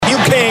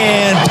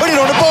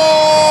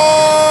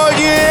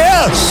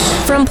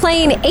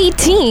playing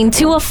 18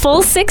 to a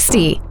full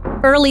 60.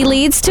 Early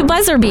leads to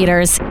buzzer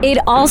beaters. It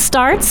all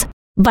starts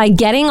by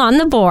getting on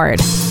the board.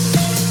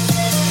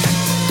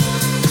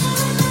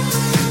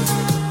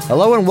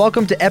 Hello and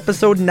welcome to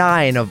episode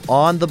 9 of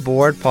On the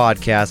Board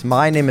podcast.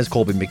 My name is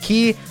Colby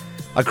McKee.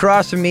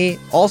 Across from me,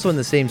 also in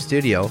the same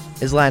studio,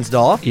 is Lance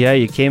Dahl. Yeah,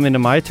 you came into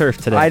my turf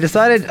today. I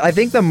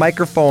think the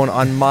microphone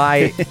on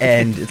my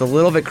end is a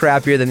little bit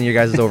crappier than your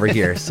guys' over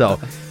here.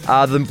 So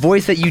the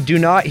voice that you do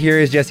not hear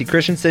is Jesse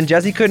Christensen.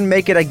 Jesse couldn't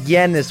make it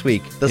again this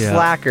week. The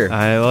slacker.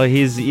 Well,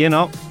 he's,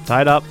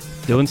 tied up,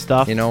 doing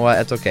stuff. You know what?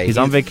 That's okay. He's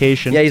on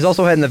vacation. Yeah, he's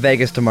also heading to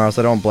Vegas tomorrow,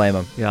 so I don't blame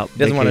him. Yeah, he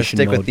doesn't want to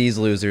stick with these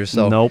losers.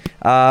 So nope.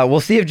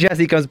 We'll see if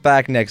Jesse comes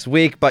back next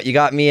week, but you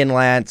got me and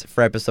Lance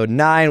for episode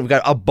 9. We've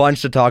got a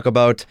bunch to talk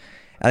about.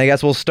 And I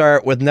guess we'll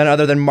start with none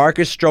other than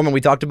Marcus Stroman.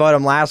 We talked about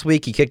him last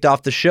week. He kicked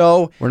off the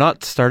show. We're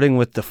not starting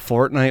with the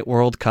Fortnite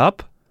World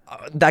Cup?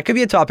 That could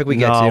be a topic we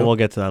get to. No, we'll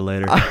get to that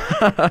later.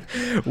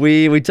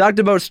 We talked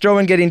about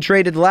Stroman getting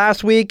traded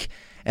last week,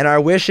 and our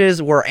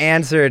wishes were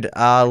answered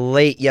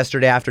late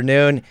yesterday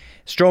afternoon.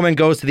 Stroman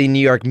goes to the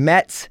New York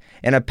Mets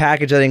in a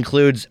package that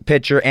includes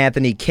pitcher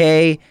Anthony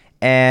Kay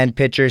and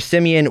pitcher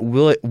Simeon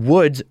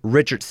Woods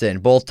Richardson,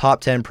 both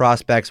top 10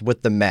 prospects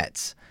with the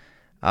Mets.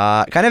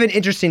 Kind of an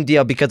interesting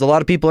deal because a lot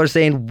of people are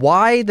saying,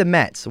 why the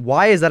Mets?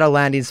 Why is that a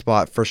landing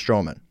spot for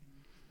Stroman?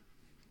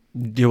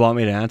 Do you want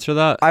me to answer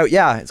that?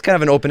 Yeah, it's kind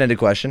of an open-ended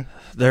question.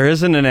 There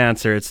isn't an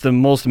answer. It's the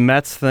most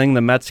Mets thing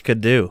the Mets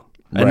could do.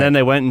 And then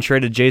they went and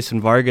traded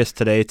Jason Vargas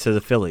today to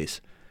the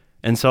Phillies.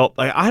 And so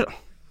I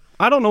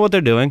don't know what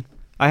they're doing.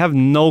 I have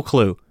no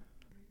clue.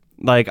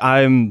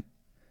 I'm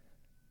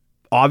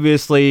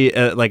obviously,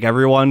 like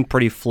everyone,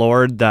 pretty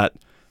floored that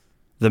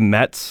the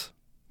Mets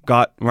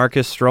got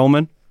Marcus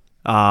Stroman.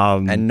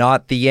 And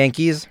not the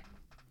Yankees?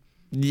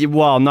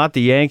 Well, not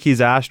the Yankees,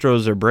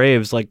 Astros, or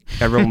Braves, like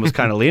everyone was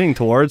kind of leaning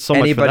towards.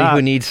 Anybody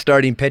who needs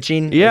starting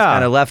pitching is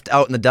kind of left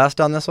out in the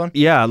dust on this one?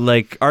 Yeah,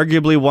 like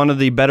arguably one of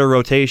the better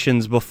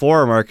rotations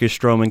before Marcus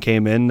Stroman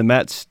came in. The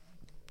Mets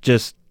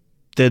just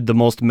did the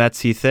most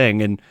Metsy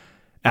thing and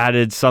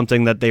added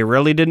something that they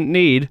really didn't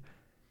need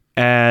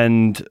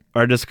and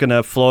are just going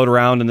to float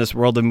around in this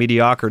world of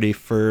mediocrity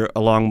for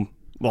a long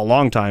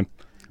time.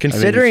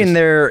 Considering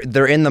they're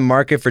in the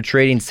market for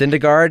trading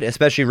Syndergaard,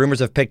 especially rumors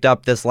have picked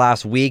up this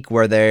last week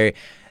where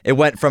it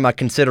went from a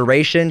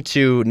consideration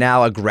to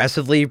now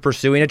aggressively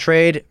pursuing a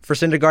trade for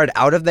Syndergaard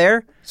out of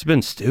there. It's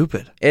been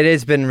stupid. It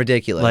has been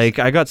ridiculous. Like,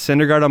 I got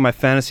Syndergaard on my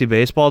fantasy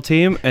baseball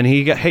team, and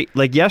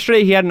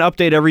yesterday he had an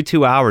update every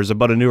 2 hours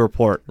about a new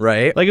report.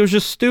 Right. Like, it was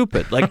just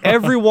stupid. Like,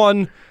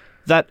 everyone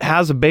that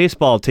has a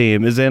baseball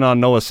team is in on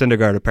Noah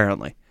Syndergaard,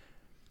 apparently.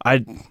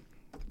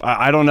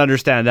 I don't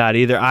understand that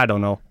either. I don't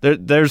know.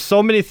 There's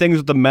so many things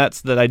with the Mets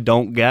that I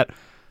don't get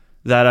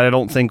that I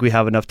don't think we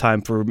have enough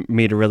time for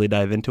me to really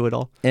dive into it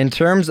all. In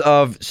terms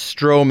of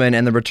Stroman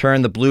and the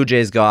return the Blue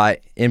Jays got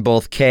in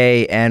both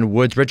Kay and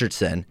Woods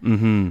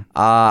Richardson,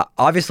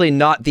 obviously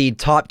not the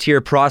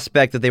top-tier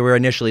prospect that they were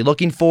initially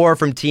looking for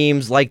from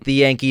teams like the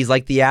Yankees,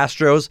 like the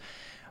Astros.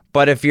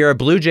 But if you're a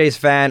Blue Jays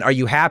fan, are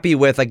you happy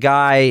with a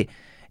guy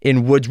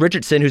in Woods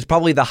Richardson who's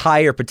probably the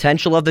higher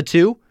potential of the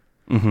two?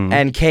 Mm-hmm.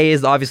 And Kay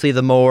is obviously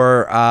the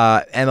more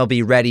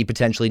MLB ready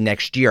potentially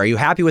next year. Are you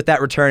happy with that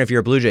return if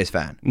you're a Blue Jays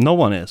fan? No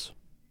one is.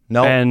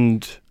 No.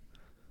 And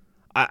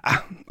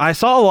I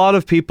saw a lot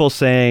of people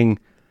saying,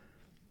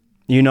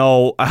 we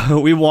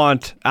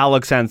want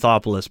Alex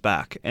Anthopoulos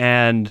back.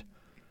 And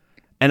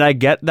I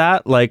get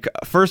that. Like,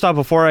 first off,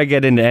 before I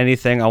get into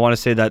anything, I want to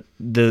say that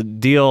the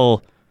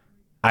deal,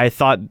 I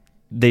thought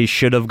they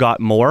should have got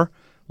more.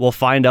 We'll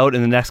find out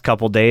in the next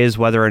couple days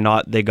whether or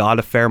not they got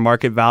a fair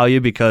market value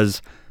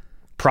because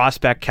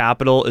prospect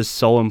capital is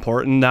so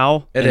important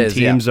now.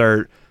 Teams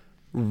are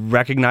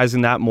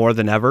recognizing that more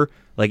than ever.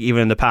 Like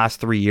even in the past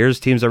 3 years,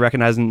 teams are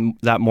recognizing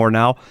that more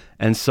now.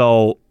 And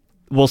so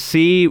we'll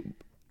see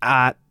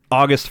at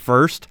August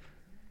 1st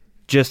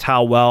just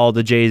how well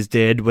the Jays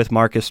did with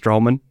Marcus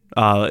Stroman.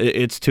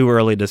 It's too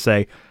early to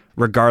say.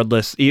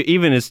 Regardless,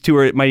 even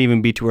it might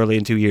even be too early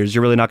in 2 years.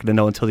 You're really not going to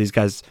know until these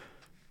guys,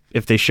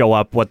 if they show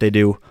up, what they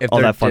do, all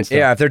that fun stuff.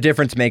 Yeah, if they're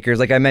difference makers.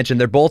 Like I mentioned,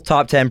 they're both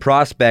top 10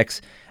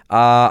 prospects.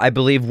 I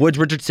believe Woods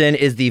Richardson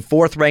is the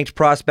 4th-ranked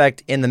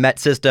prospect in the Met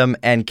system,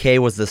 and Kay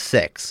was the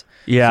 6th.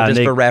 Yeah, so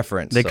just for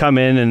reference. They come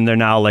in, and they're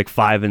now like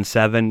 5 and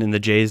 7 in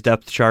the Jays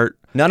depth chart.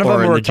 None of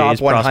them were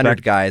top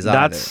 100 guys either.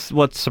 That's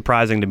what's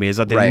surprising to me, is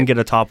that they didn't get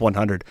a top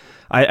 100.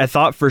 I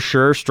thought for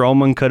sure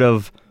Stroman could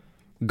have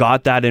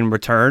got that in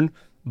return,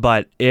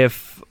 but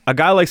if a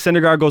guy like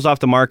Syndergaard goes off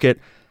the market,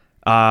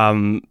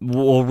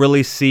 we'll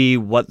really see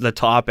what the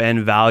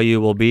top-end value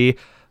will be.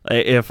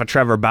 If a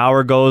Trevor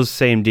Bauer goes,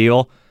 same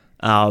deal.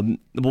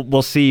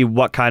 We'll see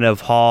what kind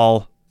of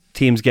haul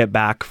teams get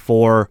back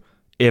for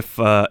if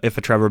a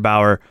Trevor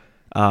Bauer,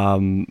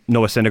 Noah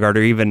Syndergaard,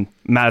 or even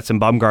Madison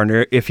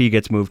Bumgarner, if he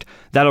gets moved.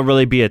 That'll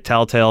really be a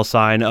telltale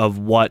sign of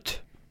what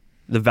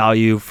the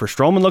value for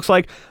Stroman looks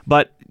like.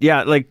 But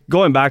yeah, like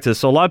going back to this,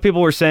 so a lot of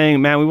people were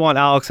saying, man, we want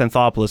Alex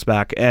Anthopoulos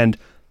back. And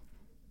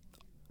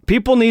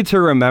people need to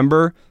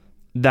remember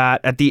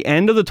that at the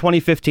end of the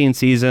 2015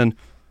 season,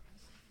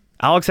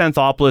 Alex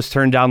Anthopoulos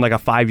turned down like a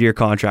 5-year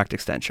contract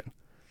extension.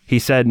 He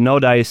said, no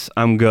dice,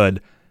 I'm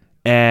good.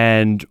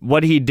 And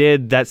what he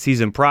did that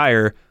season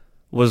prior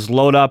was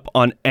load up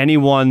on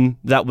anyone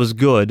that was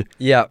good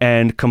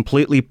and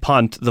completely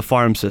punt the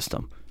farm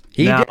system.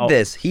 He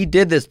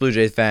did this, Blue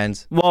Jays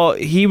fans. Well,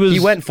 he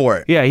went for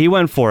it. Yeah, he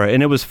went for it.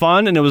 And it was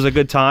fun and it was a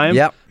good time.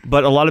 Yep.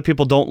 But a lot of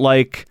people don't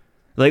like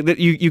that.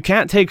 You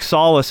can't take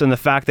solace in the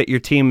fact that your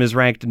team is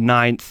ranked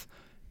 9th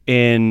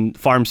in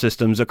farm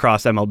systems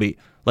across MLB.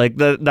 Like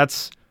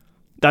that's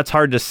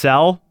hard to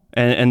sell.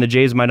 And the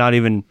Jays might not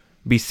even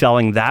be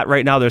selling that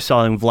right now. They're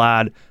selling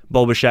Vlad,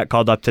 Bo Bichette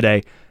called up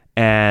today,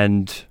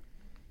 and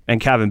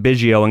Kevin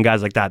Biggio and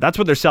guys like that. That's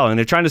what they're selling.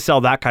 They're trying to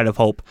sell that kind of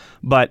hope.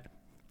 But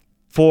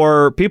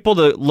for people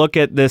to look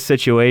at this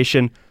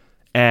situation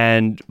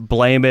and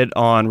blame it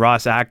on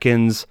Ross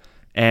Atkins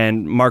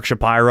and Mark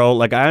Shapiro,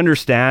 like I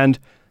understand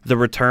the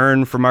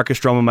return for Marcus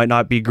Stroman might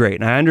not be great.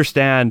 And I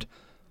understand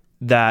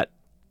that,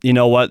 you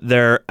know what,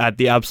 they're at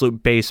the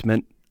absolute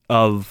basement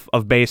of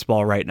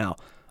baseball right now.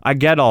 I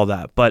get all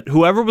that. But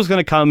whoever was going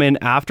to come in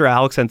after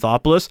Alex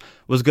Anthopoulos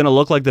was going to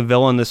look like the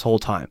villain this whole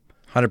time.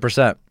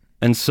 100%.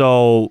 And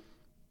so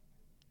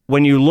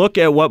when you look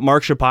at what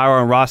Mark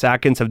Shapiro and Ross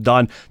Atkins have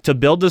done to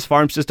build this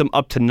farm system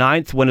up to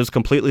 9th when it was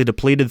completely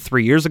depleted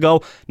 3 years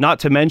ago, not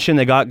to mention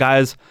they got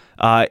guys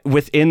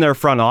within their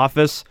front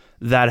office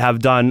that have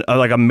done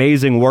like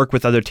amazing work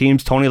with other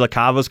teams. Tony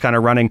LaCava's kind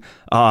of running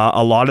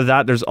a lot of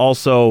that. There's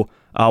also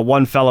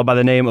one fellow by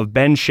the name of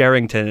Ben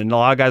Sherrington, and a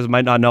lot of guys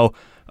might not know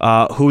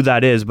who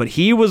that is, but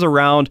he was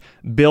around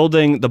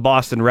building the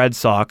Boston Red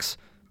Sox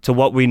to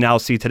what we now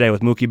see today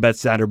with Mookie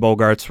Betts, Xander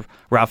Bogaerts,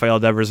 Rafael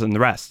Devers, and the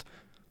rest.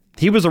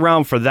 He was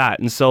around for that,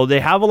 and so they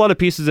have a lot of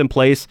pieces in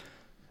place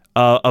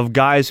of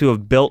guys who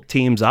have built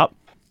teams up.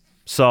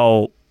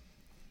 So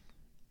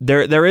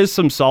there is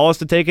some solace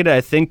to take it.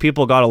 I think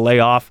people got to lay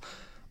off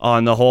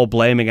on the whole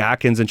blaming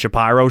Atkins and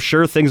Shapiro.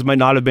 Sure, things might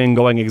not have been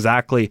going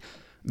exactly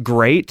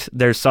great.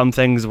 There's some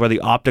things where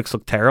the optics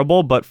look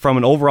terrible, but from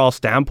an overall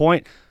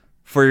standpoint,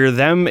 for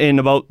them in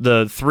about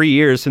the 3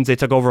 years since they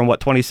took over in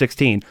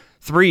 2016,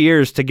 3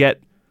 years to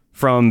get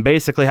from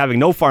basically having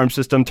no farm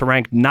system to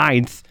rank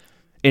 9th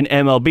in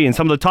MLB. And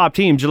some of the top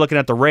teams, you're looking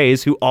at the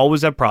Rays, who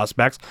always have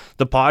prospects.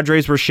 The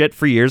Padres were shit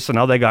for years, so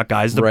now they got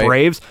guys. The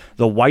Braves,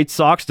 the White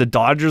Sox, the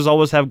Dodgers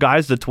always have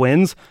guys. The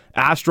Twins,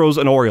 Astros,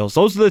 and Orioles.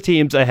 Those are the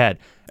teams ahead.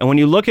 And when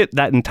you look at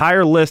that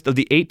entire list of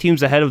the 8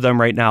 teams ahead of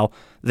them right now,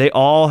 they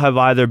all have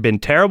either been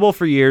terrible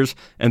for years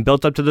and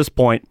built up to this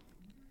point,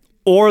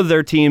 or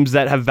they're teams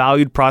that have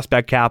valued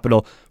prospect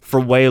capital for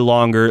way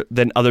longer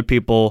than other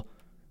people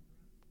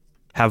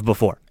have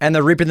before. And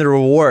they're reaping the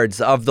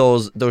rewards of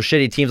those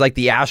shitty teams like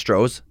the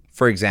Astros,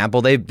 for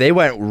example. They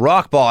went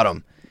rock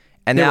bottom,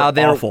 and now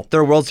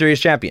they're World Series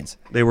champions.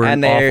 They were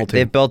an awful team.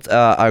 They built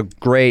a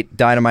great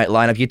dynamite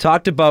lineup. You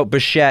talked about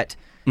Bichette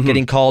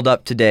getting called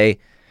up today.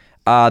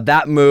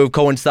 That move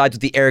coincides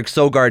with the Eric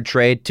Sogard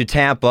trade to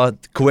Tampa.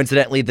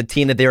 Coincidentally, the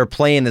team that they were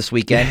playing this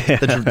weekend,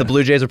 the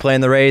Blue Jays were playing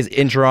the Rays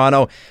in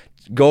Toronto.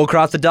 Go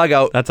across the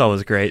dugout. That's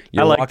always great.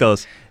 I like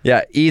those.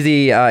 Yeah,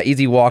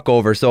 easy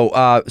walkover. So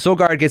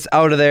Sogard gets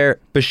out of there.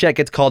 Bichette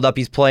gets called up.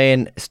 He's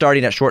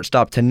starting at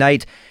shortstop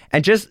tonight.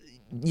 And just,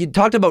 you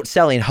talked about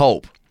selling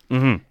hope.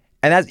 Mm-hmm.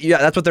 And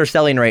that's what they're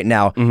selling right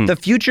now. Mm-hmm. The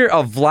future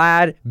of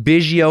Vlad,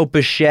 Biggio,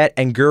 Bichette,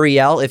 and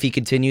Gurriel, if he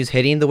continues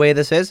hitting the way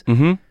this is,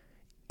 in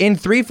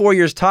 3-4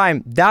 years'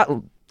 time,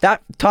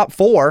 that top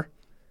 4.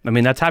 I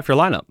mean, that's half your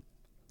lineup.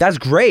 That's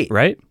great.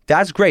 Right?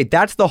 That's great.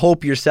 That's the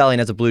hope you're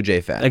selling as a Blue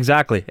Jay fan.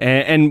 Exactly.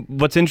 And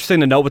what's interesting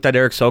to note with that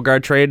Eric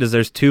Sogard trade is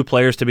there's 2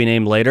 players to be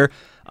named later.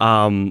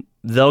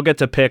 They'll get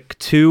to pick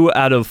 2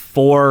 out of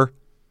 4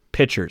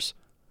 pitchers.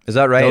 Is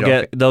that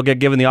right? They'll get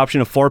given the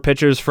option of 4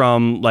 pitchers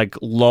from like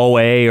low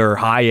A or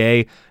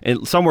high A,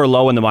 somewhere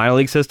low in the minor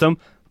league system,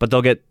 but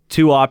they'll get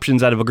 2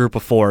 options out of a group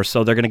of 4,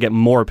 so they're going to get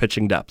more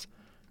pitching depth.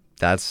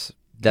 That's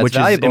which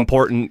valuable. Is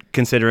important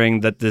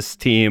considering that this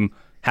team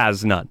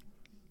has none.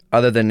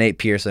 Other than Nate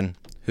Pearson,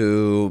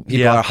 who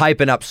people are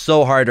hyping up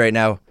so hard right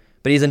now,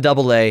 but he's in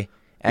Double-A,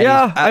 and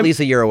he's at least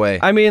a year away.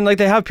 I mean, like,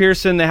 they have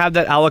Pearson, they have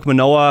that Alek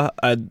Manoah,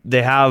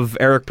 they have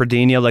Eric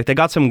Pradina. Like, they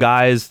got some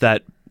guys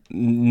that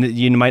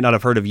you might not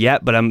have heard of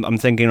yet, but I'm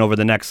thinking over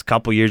the next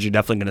couple years, you're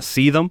definitely going to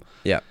see them.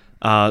 Yeah.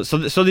 So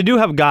they do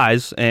have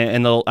guys,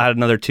 and they'll add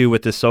another 2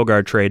 with this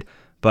Sogard trade,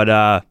 but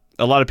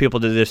a lot of people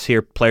did this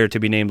here player to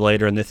be named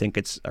later, and they think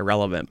it's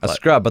irrelevant. A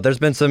scrub, but there's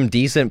been some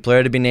decent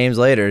player to be named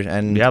later,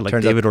 and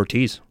like David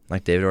Ortiz.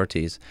 Like David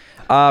Ortiz.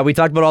 We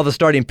talked about all the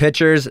starting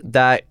pitchers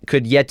that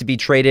could yet to be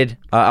traded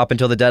up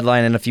until the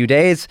deadline in a few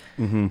days.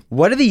 Mm-hmm.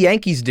 What do the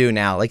Yankees do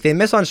now? Like, they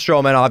miss on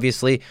Stroman,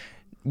 obviously.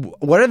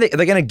 What are they? Are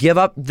they going to give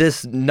up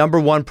this number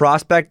 1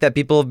 prospect that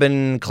people have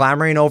been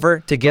clamoring over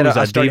to get a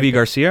starting? Davey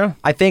Garcia?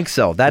 I think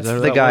so. That's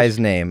the guy's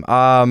name.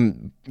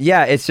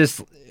 Yeah, it's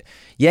just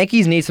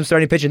Yankees need some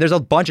starting pitching. There's a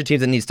bunch of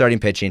teams that need starting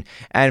pitching,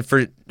 and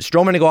for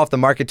Stroman to go off the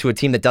market to a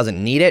team that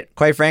doesn't need it,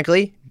 quite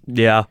frankly,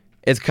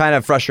 it's kind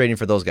of frustrating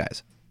for those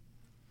guys.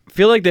 I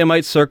feel like they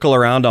might circle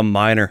around on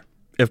Minor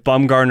if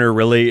Bumgarner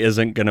really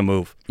isn't going to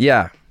move.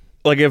 Yeah.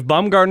 Like, if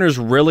Bumgarner's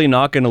really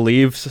not going to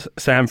leave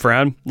San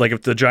Fran, like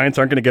if the Giants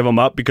aren't going to give him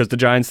up because the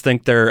Giants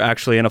think they're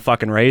actually in a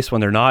fucking race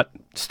when they're not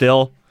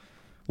still,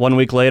 1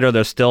 week later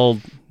they're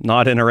still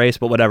not in a race,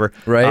 but whatever.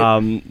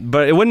 Right.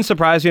 But it wouldn't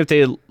surprise me if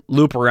they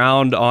loop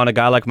around on a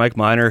guy like Mike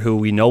Minor, who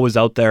we know is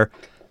out there.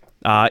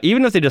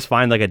 Even if they just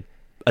find like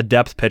a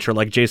depth pitcher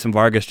like Jason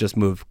Vargas just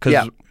moved.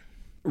 Because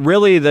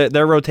really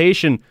their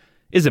rotation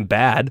isn't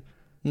bad.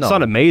 No. It's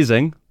not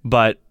amazing,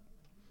 but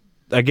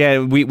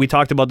again, we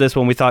talked about this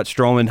when we thought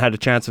Stroman had a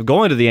chance of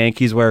going to the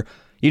Yankees, where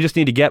you just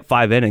need to get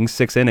 5 innings,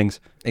 6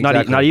 innings.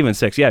 Exactly. Not even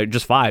 6. Yeah,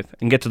 just 5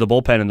 and get to the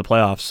bullpen in the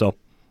playoffs. So,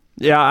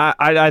 yeah,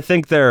 I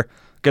think they're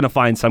going to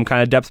find some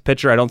kind of depth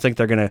pitcher. I don't think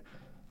they're going to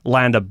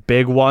land a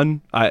big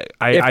one.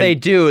 If they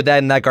do,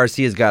 then that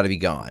Garcia's got to be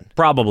gone.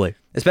 Probably.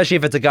 Especially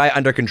if it's a guy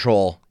under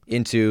control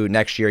into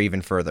next year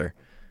even further.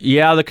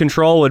 Yeah, the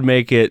control would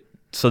make it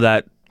so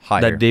that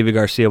David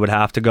Garcia would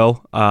have to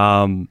go.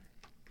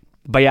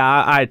 But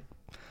yeah,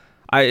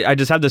 I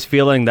just have this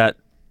feeling that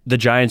the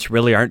Giants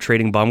really aren't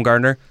trading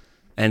Bumgarner,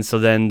 and so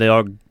then they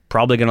are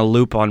probably going to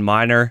loop on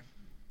Minor,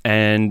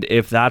 and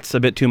if that's a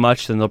bit too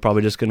much, then they're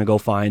probably just going to go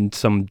find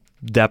some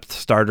depth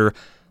starter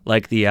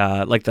like the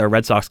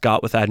Red Sox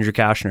got with Andrew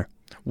Kashner.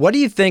 What do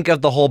you think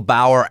of the whole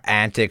Bauer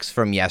antics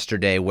from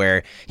yesterday,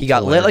 where he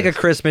got lit like a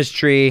Christmas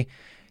tree?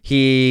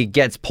 He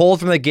gets pulled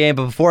from the game,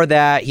 but before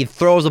that, he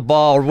throws a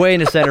ball way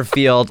into center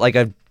field like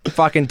a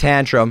fucking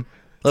tantrum,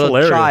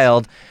 little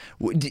child.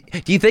 Do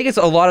you think it's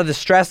a lot of the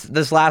stress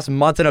this last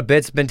month and a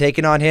bit's been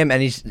taken on him,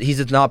 and he's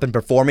just not been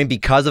performing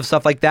because of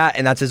stuff like that,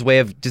 and that's his way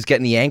of just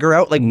getting the anger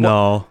out? Like,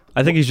 no,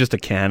 I think he's just a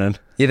cannon.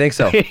 You think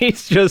so?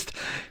 he's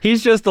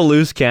just a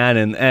loose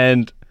cannon,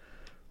 and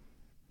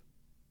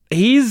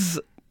he's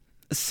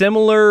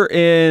similar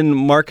in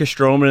Marcus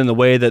Stroman in the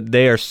way that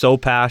they are so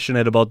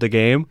passionate about the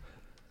game,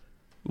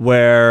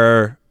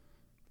 where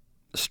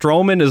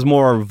Stroman is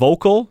more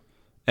vocal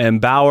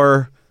and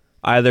Bauer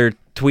either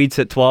tweets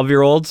at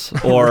 12-year-olds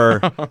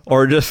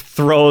or just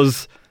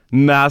throws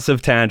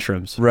massive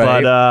tantrums.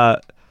 Right.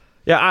 But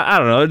yeah, I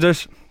don't know.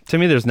 To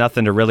me, there's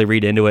nothing to really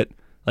read into it.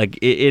 Like,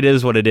 it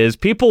is what it is.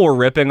 People were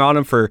ripping on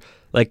him for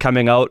like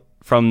coming out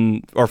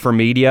for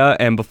media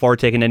and before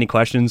taking any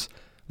questions,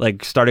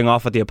 like starting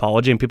off with the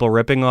apology, and people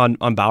ripping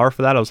on Bauer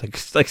for that. I was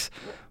like,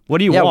 what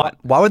do you want?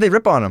 Why would they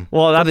rip on him?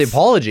 Well, that's for the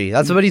apology.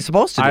 That's what he's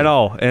supposed to do. I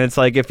know, and it's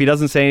like if he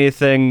doesn't say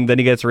anything, then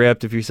he gets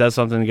ripped. If he says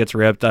something, he gets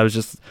ripped. I was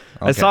just,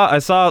 okay. I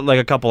saw like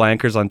a couple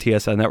anchors on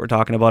TSN that were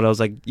talking about it. I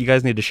was like, you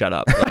guys need to shut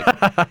up.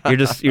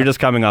 Like, you're just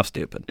coming off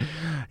stupid.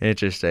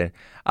 Interesting.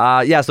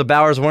 So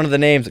Bauer's one of the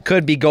names that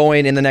could be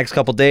going in the next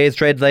couple days.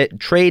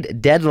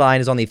 Trade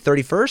deadline is on the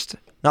 31st.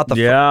 Not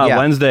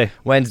the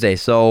Wednesday.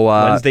 So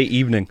Wednesday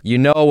evening.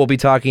 We'll be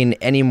talking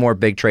any more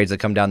big trades that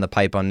come down the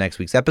pipe on next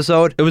week's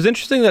episode. It was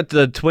interesting that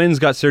the Twins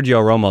got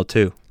Sergio Romo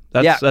too.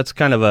 That's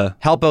kind of a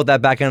help out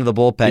that back end of the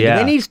bullpen. Yeah.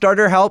 Do they need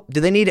starter help? Do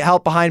they need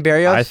help behind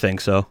Berrios? I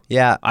think so.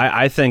 Yeah.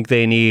 I think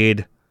they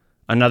need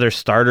another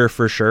starter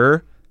for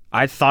sure.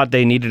 I thought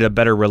they needed a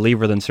better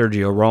reliever than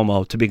Sergio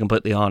Romo, to be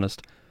completely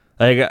honest.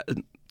 Like,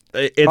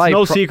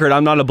 it's secret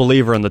I'm not a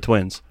believer in the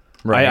Twins.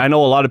 Right. I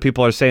know a lot of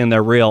people are saying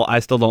they're real. I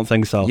still don't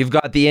think so. You've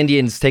got the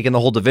Indians taking the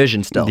whole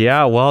division still.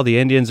 Yeah, well, the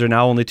Indians are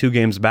now only 2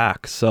 games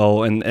back.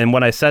 So, and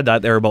when I said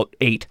that, they're about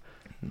 8.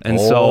 And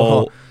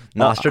so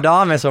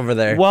Nostradamus over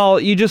there. Well,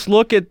 you just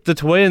look at the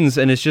Twins,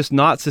 and it's just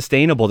not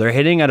sustainable. They're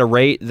hitting at a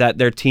rate that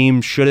their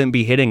team shouldn't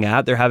be hitting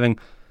at. They're having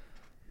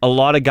a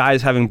lot of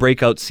guys having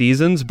breakout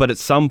seasons, but at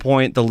some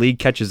point, the league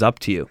catches up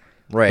to you.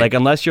 Right. Like,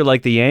 unless you're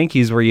like the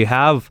Yankees, where you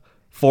have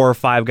 4 or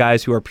 5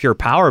 guys who are pure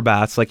power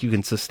bats, like you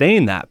can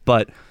sustain that.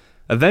 But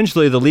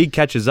eventually, the league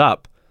catches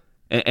up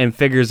and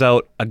figures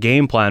out a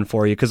game plan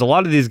for you. Because a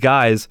lot of these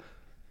guys,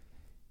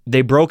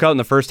 they broke out in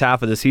the first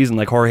half of the season,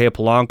 like Jorge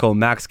Polanco,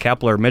 Max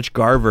Kepler, Mitch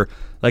Garver.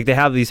 Like, they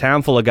have these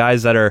handful of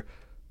guys that are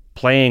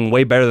playing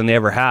way better than they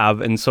ever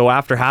have. And so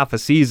after half a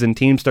season,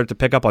 teams start to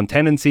pick up on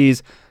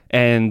tendencies,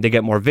 and they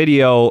get more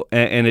video,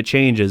 and it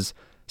changes.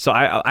 So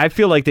I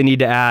feel like they need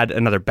to add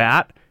another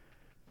bat,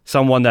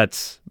 someone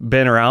that's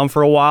been around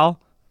for a while.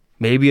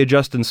 Maybe a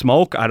Justin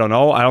Smoke. I don't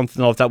know. I don't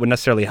know if that would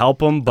necessarily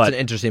help him. But that's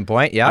an interesting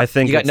point. Yeah, I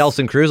think you got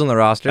Nelson Cruz on the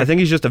roster. I think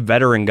he's just a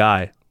veteran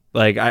guy.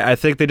 Like, I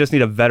think they just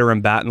need a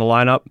veteran bat in the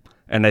lineup,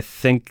 and I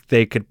think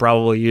they could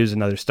probably use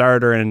another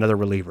starter and another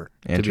reliever.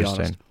 Interesting.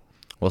 To be honest.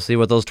 We'll see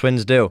what those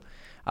Twins do.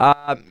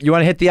 You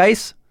want to hit the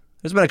ice?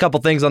 There's been a couple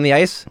things on the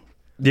ice.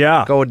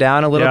 Yeah, go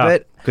down a little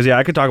bit. Because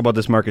I could talk about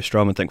this Marcus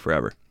Stroman thing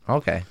forever.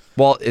 Okay.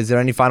 Well, is there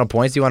any final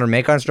points you want to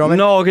make on Stroman?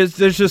 No, because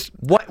there's just...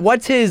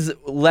 What's his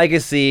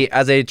legacy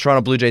as a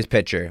Toronto Blue Jays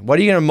pitcher? What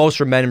are you going to most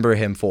remember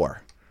him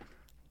for?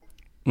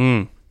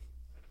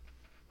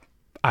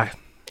 I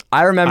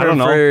remember him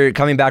for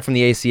coming back from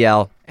the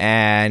ACL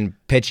and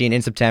pitching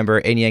in September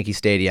in Yankee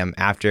Stadium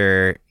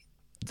after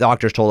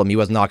doctors told him he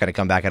was not going to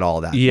come back at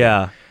all.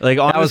 Yeah. Like,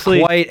 honestly,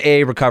 that was quite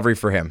a recovery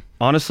for him.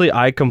 Honestly,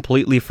 I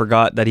completely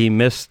forgot that he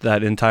missed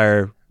that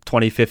entire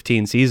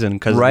 2015 season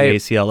because of the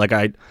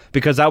ACL.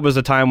 Because that was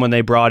a time when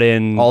they brought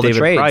in all David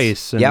the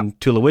Price and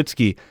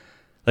Tulowitzki.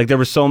 Like there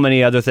were so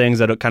many other things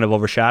that kind of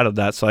overshadowed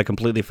that, so I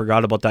completely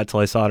forgot about that till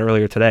I saw it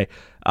earlier today.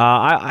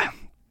 I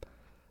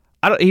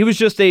don't. He was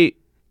just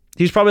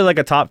he's probably like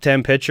a top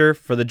 10 pitcher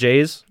for the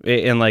Jays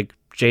in like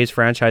Jays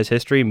franchise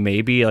history.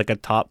 Maybe like a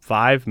top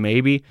 5,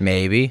 maybe.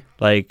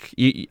 Like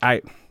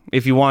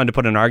if you wanted to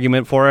put an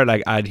argument for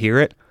it, I'd hear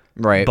it.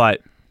 Right.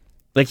 But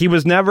like he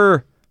was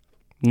never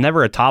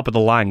a top of the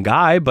line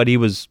guy, but he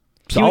was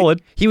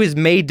solid. He was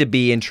made to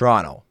be in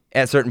Toronto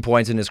at certain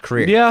points in his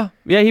career. Yeah.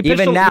 He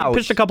pitched he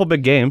pitched a couple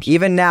big games.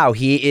 Even now,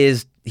 he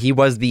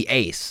was the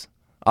ace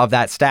of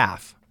that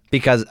staff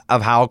because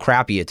of how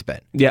crappy it's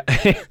been. Yeah.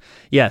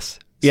 Yes,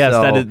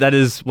 so, that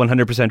is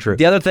 100% true.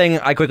 The other thing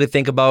I quickly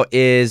think about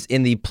is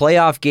in the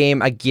playoff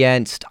game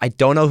against, I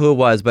don't know who it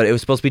was, but it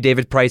was supposed to be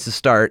David Price's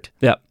start.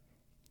 Yep.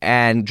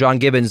 And John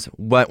Gibbons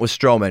went with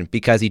Stroman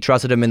because he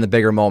trusted him in the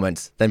bigger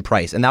moments than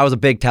Price. And that was a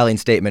big telling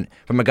statement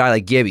from a guy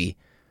like Gibby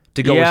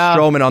to go with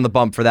Stroman on the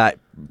bump for that.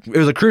 It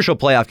was a crucial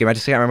playoff game. I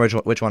just can't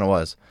remember which one it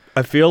was.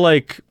 I feel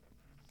like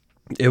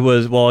it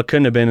was, it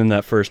couldn't have been in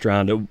that first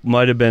round. It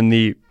might have been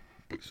the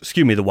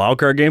wild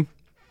card game.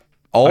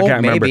 Oh, I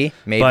can't remember.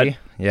 Maybe. But,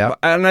 yeah.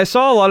 And I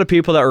saw a lot of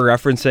people that were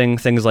referencing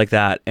things like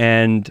that.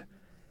 And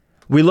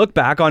we look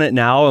back on it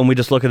now and we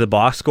just look at the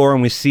box score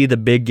and we see the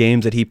big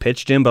games that he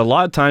pitched in. But a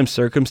lot of times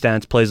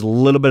circumstance plays a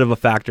little bit of a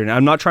factor. And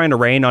I'm not trying to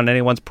rain on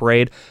anyone's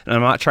parade. And I'm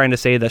not trying to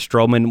say that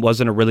Stroman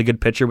wasn't a really good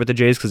pitcher with the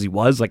Jays because he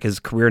was. Like his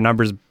career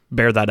numbers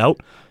bear that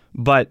out.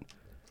 But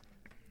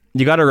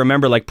you got to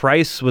remember, like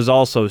Price was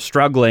also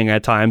struggling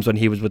at times when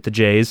he was with the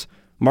Jays.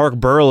 Mark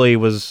Burley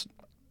was,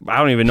 I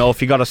don't even know if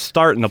he got a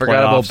start in the Forgot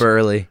playoffs. about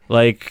Burley.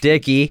 Like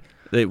Dickey.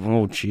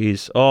 Oh,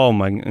 jeez. Oh,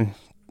 my.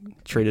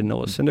 Traded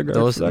Noah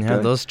Syndergaard for that guy.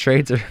 Those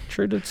trades are...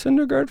 Traded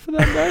Syndergaard for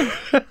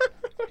that guy?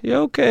 Yeah,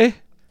 okay.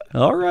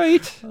 All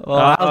right.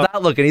 Well, how's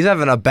that looking? He's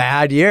having a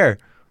bad year.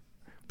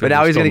 But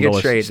now he's going to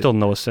get traded. Still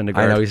Noah Syndergaard.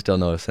 I know he's still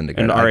Noah Syndergaard.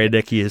 And R.A.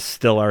 Dickey is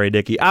still R.A.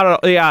 Dickey. I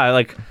don't know. Yeah,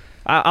 like,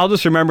 I'll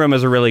just remember him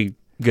as a really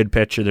good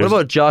pitcher. What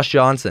about Josh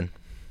Johnson?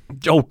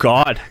 Oh,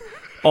 God.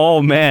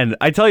 Oh, man.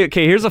 I tell you,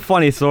 okay, here's a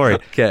funny story.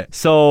 Okay.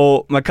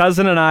 So my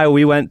cousin and I,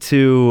 we went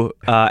to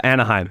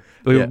Anaheim.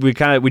 We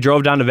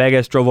drove down to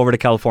Vegas, drove over to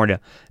California.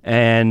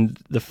 And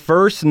the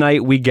first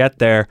night we get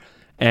there,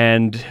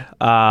 and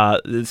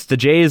it's the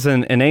Jays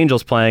and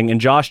Angels playing, and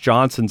Josh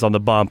Johnson's on the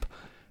bump.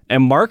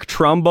 And Mark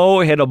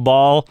Trumbo hit a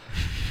ball.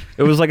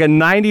 It was like a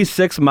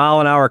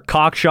 96-mile-an-hour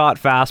cockshot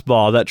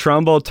fastball that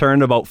Trumbo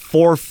turned about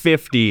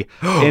 450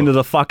 into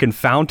the fucking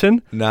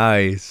fountain.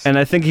 Nice. And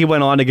I think he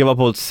went on to give up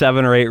about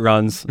 7 or 8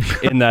 runs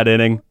in that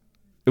inning.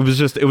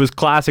 It was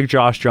classic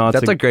Josh Johnson.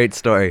 That's a great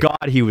story. God,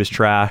 he was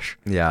trash.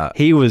 Yeah.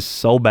 He was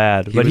so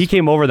bad. He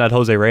came over in that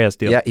Jose Reyes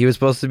deal. Yeah, he was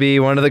supposed to be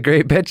one of the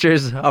great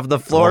pitchers of the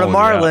Florida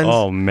Marlins. Yeah.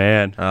 Oh,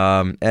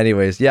 man.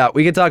 Anyways, yeah,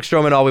 we can talk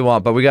Stroman all we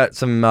want, but we got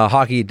some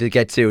hockey to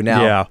get to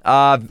now.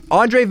 Yeah.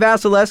 Andrei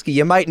Vasilevsky,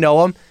 you might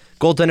know him.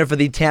 Goaltender for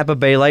the Tampa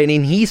Bay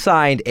Lightning. He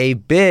signed a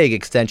big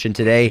extension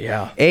today.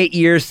 Yeah. 8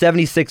 years,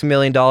 $76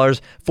 million,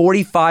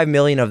 $45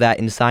 million of that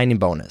in signing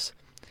bonus.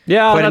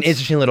 Yeah. Quite an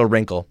interesting little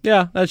wrinkle.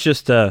 Yeah, that's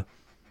just kind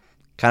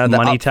of the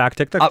money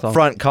tactic.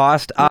 Upfront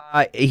cost.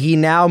 He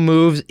now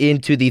moves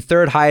into the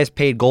third highest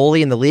paid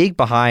goalie in the league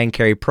behind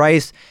Carey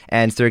Price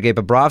and Sergei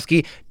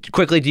Bobrovsky.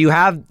 Quickly,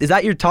 is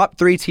that your top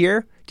 3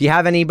 tier? Do you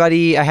have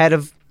anybody ahead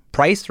of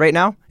Price right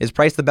now? Is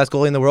Price the best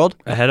goalie in the world?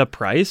 Ahead of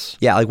Price?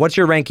 Yeah, like what's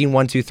your ranking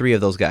 1, 2, 3 of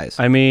those guys?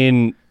 I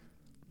mean,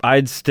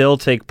 I'd still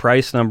take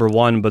Price number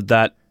 1, but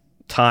that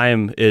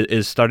time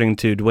is starting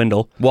to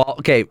dwindle. Well,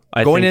 okay,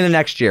 going into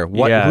next year,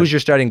 who's your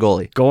starting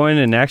goalie? Going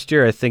into next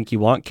year, I think you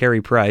want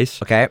Carey Price.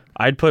 Okay.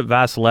 I'd put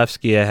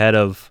Vasilevsky ahead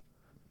of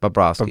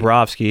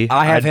Bobrovsky.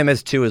 I have him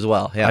as 2 as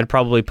well. Yeah. I'd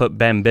probably put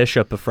Ben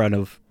Bishop in front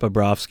of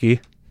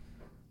Bobrovsky.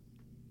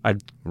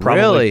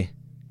 Really?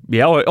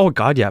 Yeah. Oh,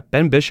 God, yeah.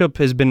 Ben Bishop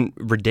has been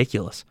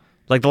ridiculous.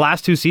 Like the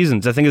last 2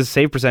 seasons, I think his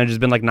save percentage has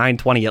been like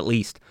 .920 at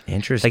least.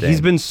 Interesting. Like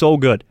he's been so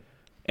good.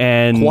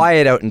 And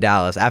quiet out in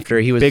Dallas after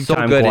he was so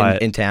good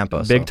in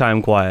Tampa. Big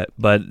time quiet.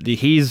 But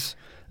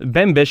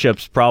Ben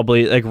Bishop's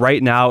probably like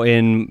right now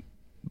in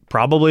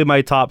probably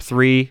my top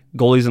 3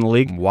 goalies in the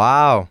league.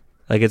 Wow.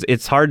 Like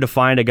it's hard to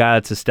find a guy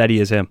that's as steady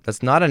as him.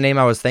 That's not a name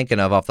I was thinking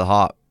of off the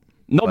hop.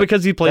 No,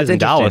 because he plays in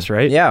Dallas,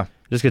 right? Yeah.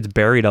 Just gets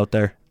buried out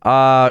there.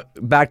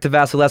 Back to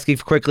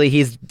Vasilevsky quickly.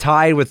 He's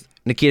tied with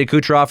Nikita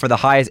Kucherov for the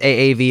highest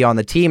AAV on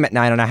the team at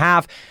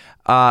 9.5.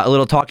 A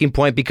little talking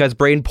point because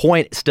Braden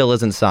Point still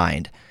isn't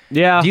signed.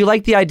 Yeah. Do you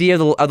like the idea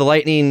of the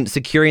Lightning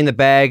securing the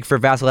bag for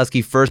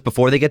Vasilevsky first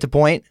before they get to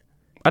Point?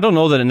 I don't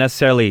know that it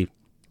necessarily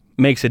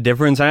makes a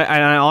difference.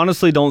 I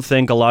honestly don't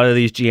think a lot of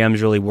these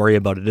GMs really worry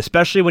about it,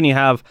 especially when you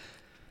have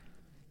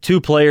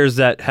 2 players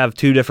that have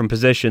 2 different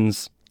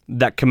positions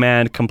that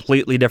command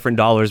completely different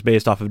dollars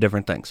based off of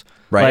different things.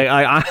 Right.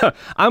 Like,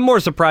 I'm more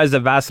surprised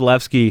that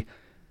Vasilevsky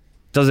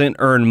doesn't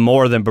earn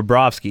more than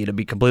Bobrovsky, to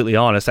be completely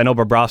honest. I know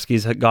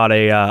Bobrovsky's got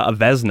a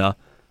Vezina,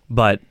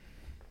 but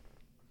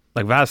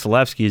like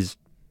Vasilevsky's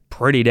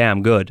pretty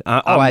damn good.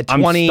 at I'm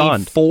 24,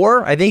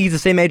 stunned. I think he's the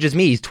same age as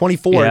me. He's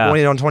 24,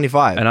 going on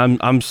 25.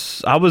 And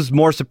I was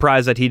more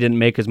surprised that he didn't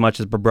make as much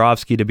as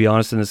Bobrovsky, to be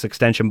honest, in this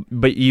extension.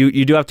 But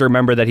you do have to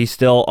remember that he's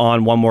still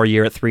on one more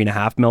year at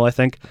 $3.5 million, I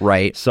think.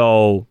 Right.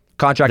 So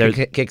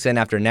contract kicks in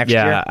after next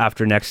year. Yeah,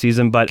 after next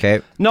season. But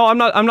no, I'm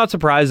not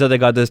surprised that they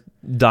got this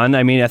done.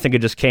 I mean, I think it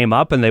just came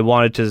up and they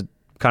wanted to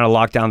kind of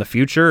lock down the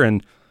future,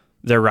 and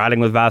they're riding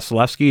with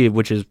Vasilevsky,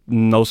 which is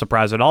no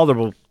surprise at all. They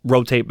will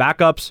rotate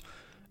backups,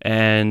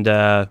 and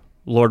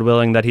Lord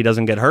willing that he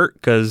doesning get hurt,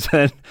 because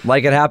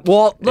like it happened.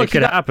 Well, look, it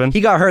could happen.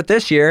 He got hurt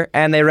this year,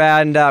 and they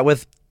ran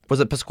with, was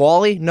it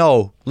Pasquale?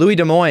 No, Louis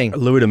Domingue.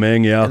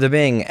 Yeah.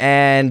 Domingue,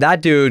 and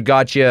that dude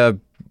got you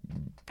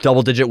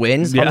double-digit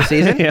wins on the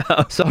season.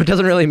 So it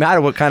doesn't really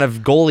matter what kind of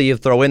goalie you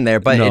throw in there,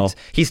 but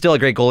he's still a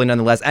great goalie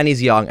nonetheless, and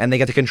he's young, and they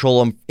get to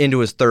control him into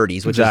his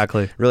 30s, which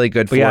is really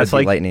good for it's the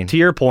like, Lightning. To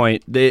your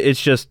point,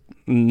 it's just,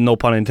 no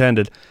pun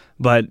intended,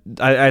 but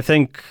I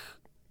think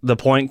the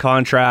point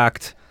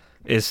contract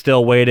is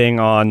still waiting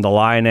on the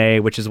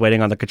Laine, which is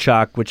waiting on the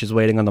Tkachuk, which is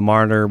waiting on the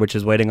Marner, which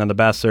is waiting on the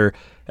Besser.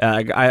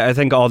 I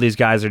think all these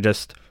guys are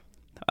just...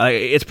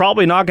 it's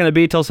probably not going to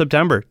be till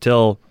September,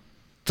 till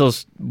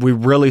we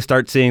really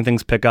start seeing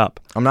things pick up.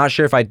 I'm not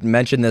sure if I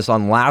mentioned this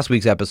on last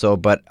week's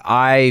episode, but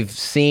I've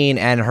seen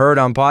and heard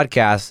on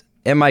podcasts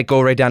it might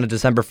go right down to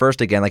December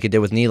 1st again, like it did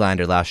with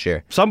Nylander last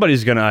year.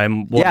 Somebody's going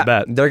to,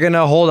 bet. They're going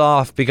to hold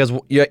off, because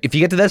if you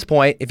get to this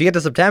point, if you get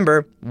to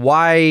September,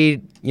 why,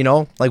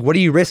 what are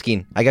you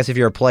risking? I guess if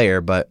you're a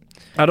player, but...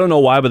 I don't know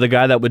why, but the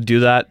guy that would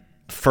do that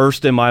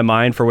first in my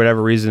mind, for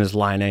whatever reason, is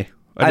Laine.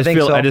 I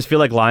just feel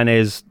like Laine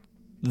is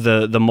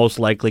the most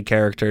likely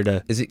character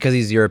to... Is it because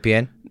he's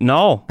European?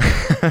 No.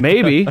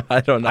 Maybe.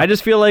 I don't know. I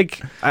just feel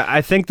like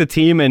I think the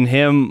team and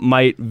him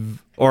might,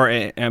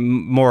 or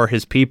more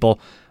his people,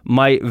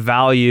 might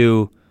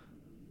value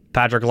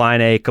Patrick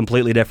Laine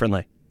completely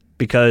differently.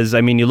 Because,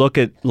 I mean, you look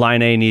at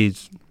Laine and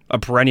he's a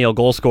perennial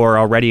goal scorer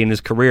already in his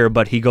career,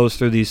 but he goes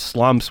through these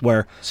slumps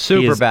where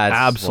he is bad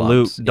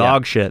absolute slumps.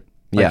 dog shit.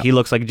 Like he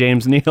looks like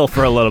James Neal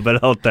for a little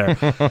bit out there.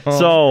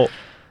 So,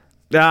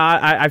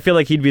 I feel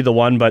like he'd be the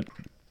one, but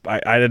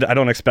I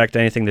don't expect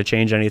anything to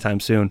change anytime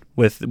soon,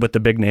 with the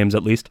big names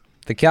at least.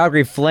 The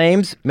Calgary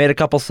Flames made a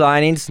couple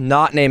signings,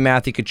 not named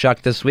Matthew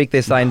Tkachuk this week.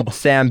 They signed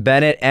Sam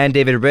Bennett and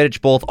David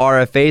Rittich, both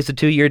RFAs to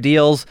 2-year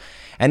deals.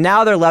 And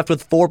now they're left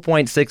with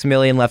 $4.6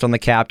 million left on the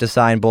cap to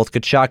sign both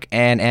Tkachuk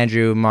and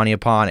Andrew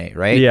Mangiapane,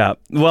 right? Yeah.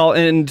 Well,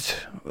 and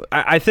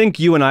I think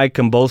you and I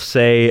can both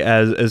say,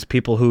 as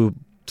people who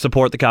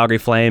support the Calgary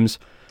Flames,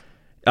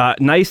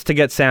 nice to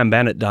get Sam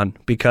Bennett done,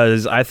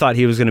 because I thought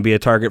he was going to be a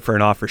target for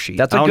an offer sheet.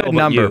 That's a good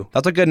number.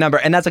 That's a good number.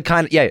 And that's a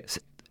kind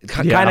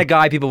of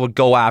guy people would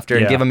go after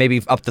and give him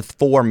maybe up to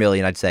 $4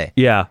 million, I'd say.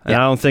 Yeah, and I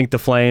don't think the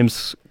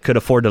Flames could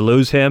afford to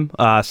lose him.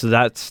 So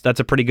that's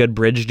a pretty good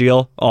bridge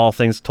deal, all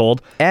things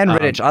told. And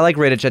Rittich. I like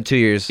Rittich at 2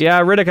 years. Yeah,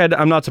 Rittich,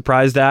 I'm not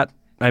surprised at.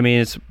 I mean,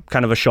 it's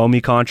kind of a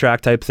show-me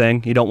contract type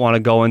thing. You don't want to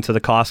go into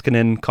the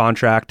Koskinen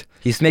contract.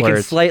 He's making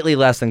slightly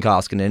less than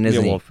Koskinen,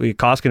 isn't he? Well,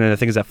 Koskinen, I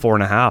think, is at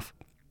 4.5.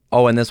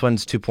 Oh, and this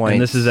one's 2 points.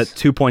 And this is at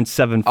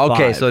 2.75.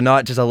 Okay, so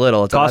not just a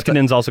little.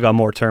 Koskinen's also got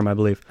more term, I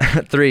believe.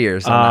 3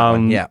 years on that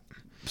one, yeah.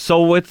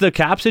 So with the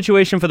cap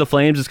situation for the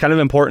Flames, it's kind of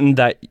important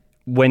that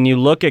when you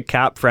look at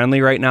cap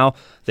friendly right now,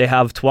 they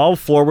have 12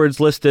 forwards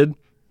listed,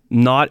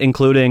 not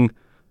including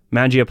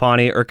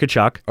Mangiapane or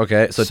Tkachuk.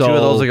 Okay, so 2 of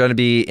those are going to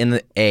be in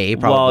the A,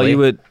 probably.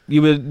 Well,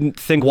 you would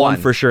think one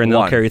for sure, and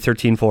they'll carry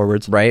 13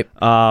 forwards. Right.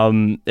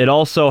 It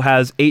also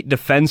has 8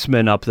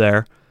 defensemen up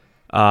there.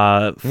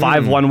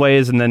 5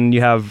 one-ways, and then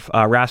you have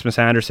Rasmus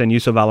Andersson,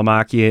 Yusuf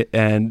Alamaki,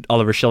 and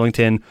Oliver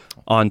Shillington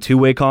on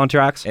 2-way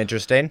contracts.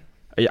 Interesting.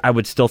 I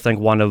would still think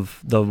one of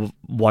the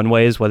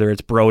one-ways, whether it's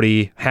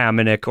Brody,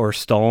 Hamonic, or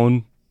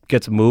Stone,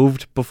 gets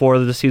moved before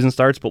the season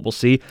starts, but we'll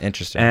see.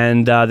 Interesting.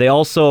 And they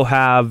also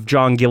have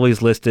John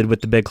Gillies listed with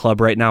the big club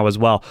right now as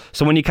well.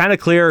 So when you kind of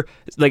clear,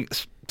 like,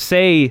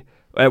 say,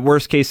 at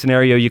worst case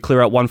scenario, you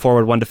clear out 1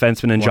 forward, 1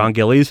 defenseman, and John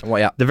Gillies. Well,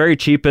 yeah. The very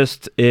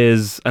cheapest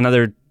is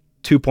another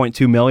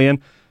 $2.2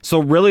 million. So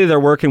really, they're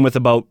working with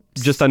about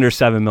just under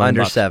 $7 million.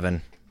 Under bucks.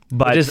 7.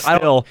 But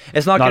still,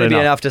 it's not going to be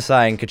enough to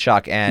sign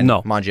Tkachuk and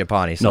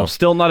Mangiapane. So. No,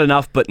 still not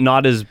enough, but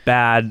not as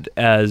bad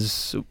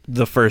as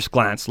the first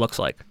glance looks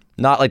like.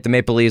 Not like the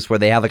Maple Leafs where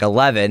they have like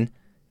 11,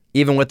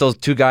 even with those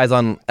 2 guys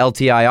on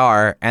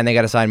LTIR, and they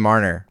got to sign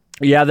Marner.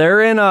 Yeah,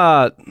 they're in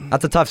a...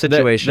 That's a tough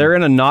situation. They're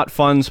in a not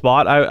fun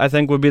spot, I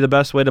think would be the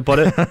best way to put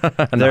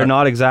it. They're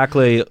not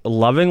exactly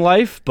loving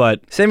life,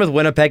 but... Same with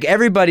Winnipeg.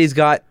 Everybody's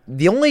got... I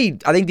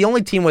think the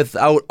only team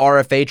without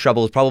RFA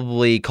trouble is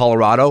probably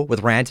Colorado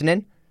with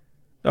Rantanen.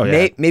 Oh,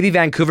 yeah. Maybe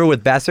Vancouver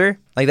with Besser.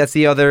 Like, that's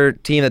the other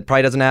team that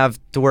probably doesn't have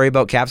to worry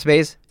about cap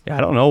space. Yeah, I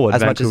don't know what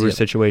Vancouver's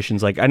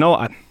situation's like. I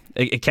know...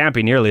 It can't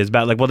be nearly as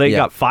bad. Like, well, they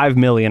got $5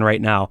 million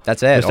right now.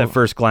 That's it. Just at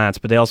first glance,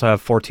 but they also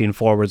have 14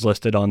 forwards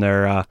listed on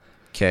their...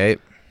 Okay.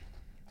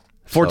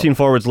 14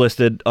 forwards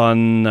listed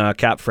on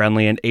cap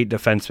friendly and 8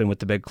 defensemen with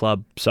the big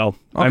club. So,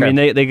 I mean,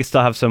 they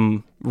still have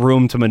some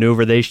room to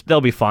maneuver. They'll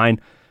be fine.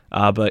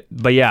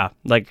 But yeah,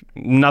 like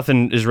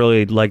nothing is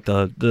really like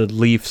the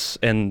Leafs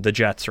and the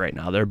Jets right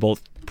now. They're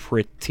both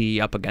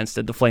pretty up against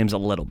it. The Flames a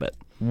little bit.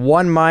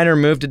 One minor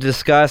move to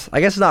discuss. I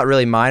guess it's not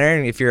really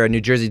minor if you're a New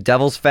Jersey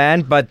Devils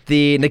fan, but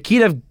the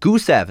Nikita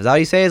Gusev, is that how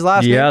you say his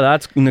last name? Yeah,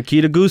 that's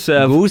Nikita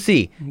Gusev.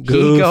 Goosey. He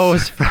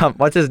goes from,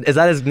 is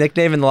that his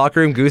nickname in the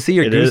locker room, Goosey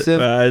or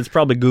Gusev? It's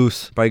probably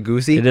Goose. Probably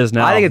Goosey? It is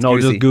now. I think it's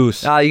Goosey. Just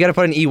Goose. You got to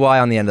put an EY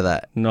on the end of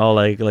that. No,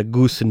 like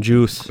Goose and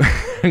Juice.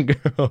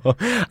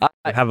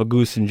 Have a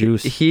Goose and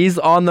Juice. He's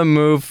on the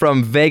move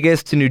from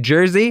Vegas to New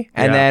Jersey,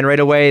 and then right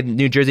away,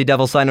 New Jersey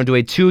Devils signed him to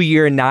a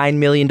 2-year, $9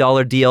 million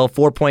deal,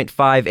 4.5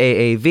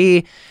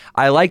 AAV.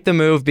 I like the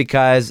move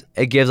because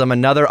it gives them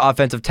another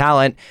offensive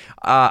talent,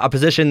 a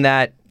position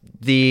that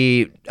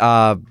the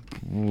not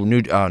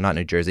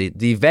New Jersey,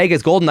 the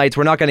Vegas Golden Knights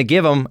were not going to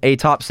give him a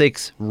top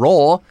 6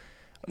 role.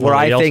 Well,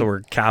 they also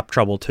were cap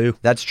trouble too.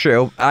 That's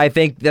true. I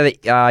think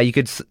that you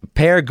could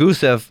pair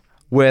Gusev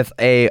with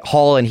a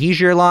Hall and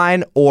Heisier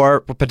line, or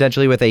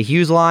potentially with a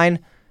Hughes line.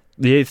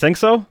 Do you think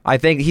so? I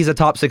think he's a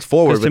top 6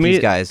 forward with these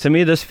guys. To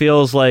me, this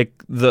feels like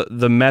the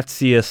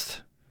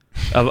Metsiest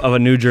of a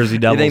New Jersey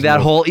Devils. You think that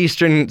move. whole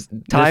Eastern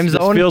time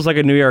zone? This feels like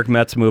a New York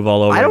Mets move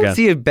all over again. I don't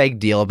see a big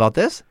deal about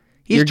this.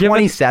 He's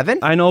 27.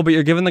 I know, but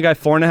you're giving the guy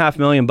 $4.5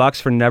 million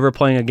for never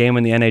playing a game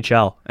in the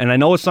NHL. And I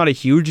know it's not a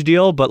huge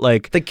deal, but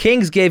like the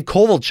Kings gave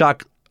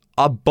Kovalchuk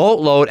a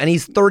boatload, and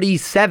he's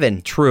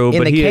 37. True,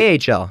 in the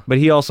KHL. But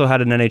he also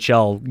had an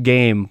NHL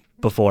game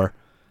before.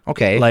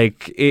 Okay,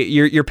 like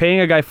you're paying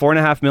a guy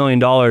 $4.5 million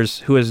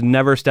who has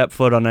never stepped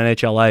foot on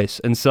NHL ice,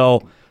 and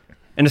so.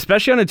 And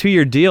especially on a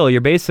 2-year deal,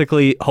 you're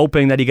basically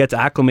hoping that he gets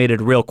acclimated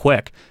real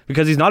quick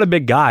because he's not a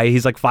big guy.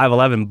 He's like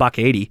 5'11",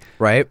 $180.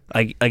 Right.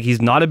 Like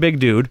he's not a big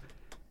dude.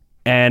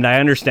 And I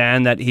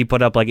understand that he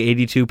put up like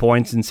 82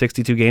 points in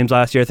 62 games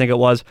last year, I think it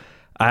was.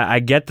 I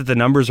get that the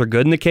numbers are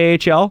good in the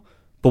KHL,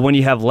 but when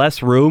you have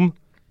less room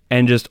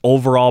and just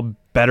overall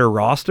better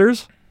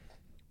rosters,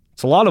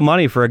 it's a lot of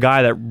money for a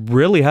guy that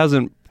really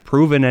hasn't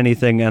proven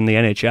anything in the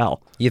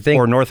NHL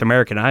or North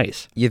American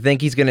ice. You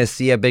think he's going to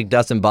see a big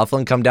Dustin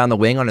Byfuglien come down the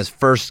wing on his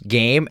first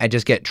game and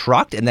just get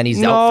trucked and then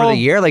he's out for the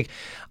year? Like,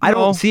 I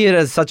don't see it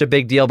as such a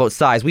big deal about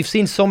size. We've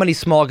seen so many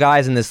small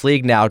guys in this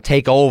league now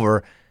take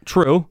over.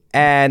 True.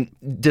 And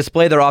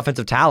display their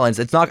offensive talents.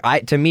 It's not.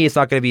 To me, it's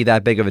not going to be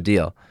that big of a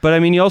deal. But I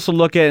mean, you also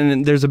look at,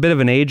 and there's a bit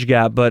of an age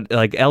gap, but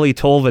like Eli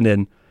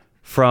Tolvanen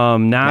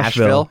from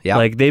Nashville,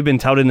 like they've been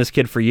touting this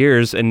kid for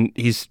years, and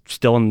he's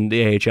still in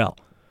the AHL.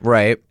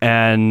 Right.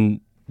 And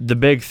the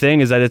big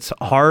thing is that it's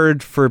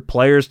hard for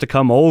players to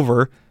come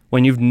over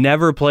when you've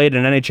never played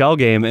an NHL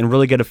game and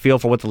really get a feel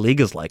for what the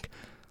league is like.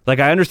 Like,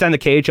 I understand the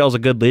KHL is a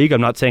good league.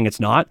 I'm not saying it's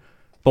not.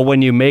 But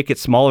when you make it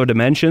smaller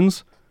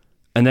dimensions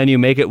and then you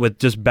make it with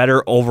just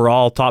better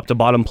overall top to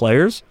bottom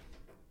players,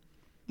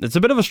 it's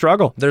a bit of a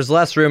struggle. There's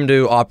less room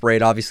to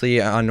operate,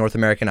 obviously, on North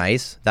American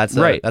ice. That's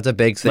a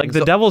big thing. Like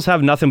the Devils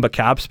have nothing but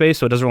cap space,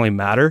 so it doesn't really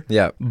matter.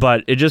 Yeah.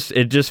 But it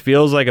just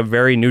feels like a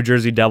very New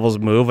Jersey Devils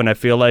move, and I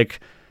feel like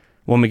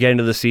when we get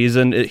into the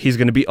season, he's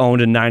going to be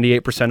owned in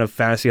 98% of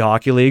fantasy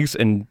hockey leagues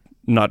and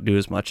not do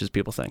as much as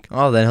people think.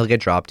 Oh, then he'll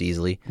get dropped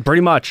easily.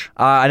 Pretty much.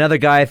 Another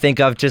guy I think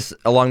of just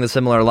along the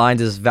similar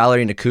lines is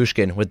Valeri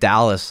Nichushkin with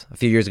Dallas a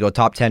few years ago,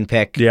 top 10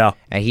 pick. Yeah.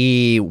 And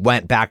he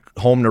went back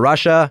home to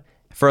Russia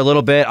for a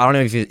little bit. I don't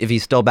know if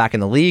he's still back in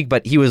the league,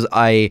 but he was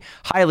a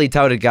highly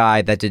touted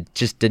guy that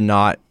did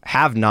not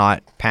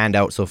panned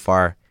out so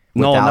far.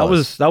 No,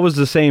 Dallas. that was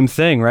the same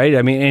thing, right?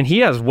 I mean, and he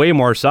has way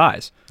more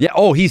size. Yeah.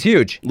 Oh, he's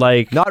huge.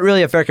 Like, not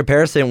really a fair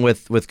comparison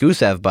with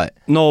Gusev, but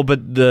no,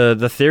 but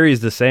the theory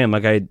is the same.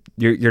 Like,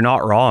 you're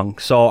not wrong.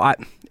 So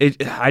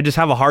I just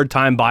have a hard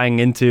time buying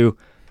into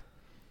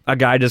a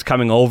guy just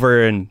coming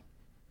over and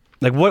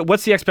like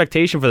what's the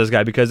expectation for this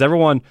guy? Because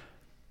everyone,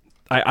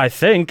 I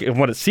think, and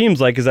what it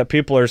seems like is that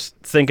people are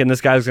thinking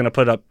this guy's going to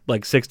put up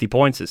like 60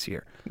 points this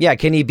year. Yeah,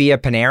 can he be a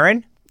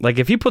Panarin? Like,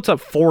 if he puts up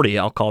 40,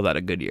 I'll call that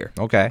a good year.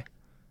 Okay.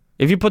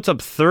 If he puts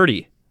up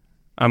 30,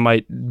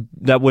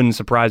 that wouldn't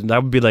surprise me.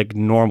 That would be like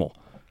normal.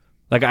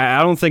 Like,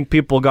 I don't think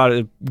people got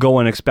to go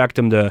and expect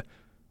him to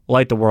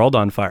light the world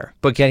on fire.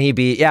 But can he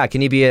be a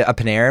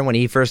Panarin when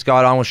he first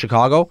got on with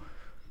Chicago?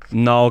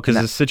 No, because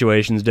the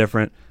situation's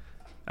different.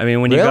 I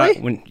mean, when really?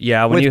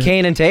 With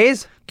Kane and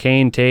Taves?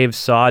 Kane, Taves,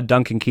 Saad,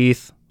 Duncan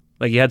Keith.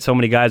 Like, you had so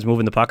many guys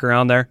moving the puck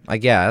around there. I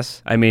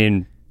guess. I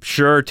mean,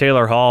 sure,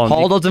 Taylor Hall.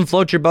 Hall doesn't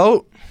float your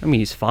boat? I mean,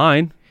 he's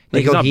fine.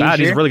 Like, he's not Heishier? bad.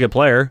 He's a really good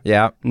player.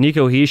 Yeah.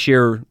 Nico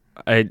Heishier,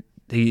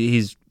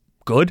 he's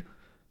good.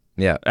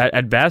 Yeah.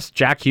 At best,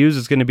 Jack Hughes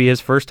is going to be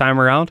his first time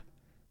around.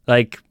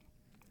 Like,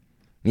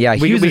 yeah,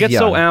 we get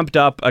so amped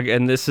up,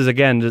 and this is,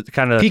 again,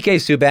 kind of... PK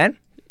Subban?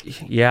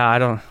 Yeah, I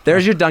don't...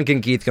 There's your Duncan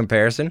Keith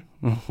comparison.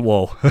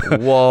 Whoa.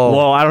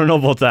 Whoa, I don't know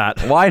about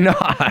that. Why not?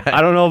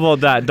 I don't know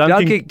about that.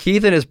 Duncan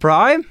Keith in his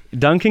prime?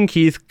 Duncan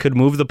Keith could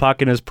move the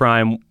puck in his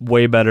prime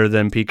way better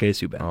than PK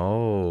Subban.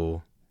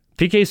 Oh.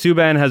 PK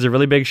Subban has a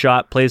really big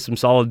shot, plays some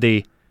solid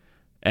D,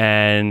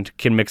 and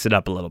can mix it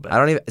up a little bit. I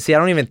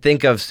don't even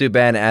think of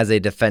Subban as a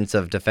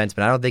defensive defenseman.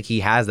 I don't think he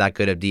has that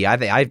good of D.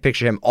 I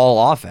picture him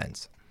all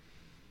offense.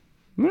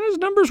 His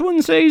numbers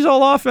wouldn't say he's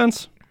all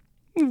offense.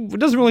 It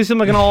doesn't really seem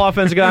like an all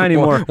offense guy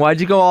anymore.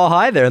 Why'd you go all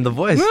high there in the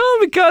voice? Well,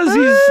 because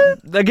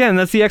he's again,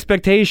 that's the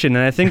expectation,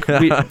 and I think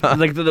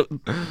like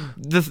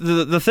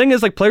the thing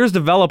is like players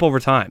develop over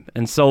time,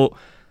 and so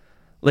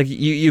like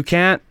you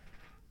can't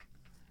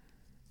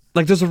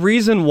like there's a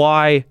reason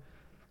why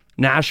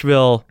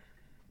Nashville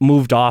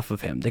moved off of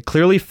him. They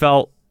clearly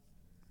felt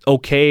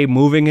okay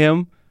moving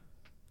him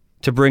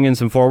to bring in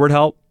some forward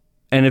help,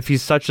 and if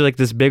he's such like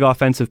this big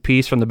offensive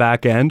piece from the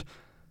back end,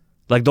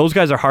 like those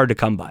guys are hard to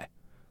come by.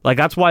 Like,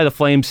 that's why the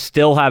Flames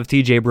still have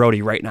TJ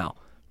Brody right now,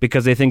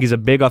 because they think he's a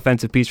big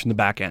offensive piece from the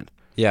back end.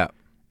 Yeah.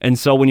 And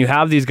so when you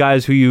have these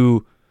guys who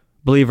you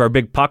believe are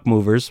big puck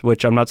movers,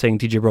 which I'm not saying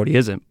TJ Brody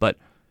isn't, but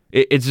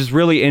it's just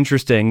really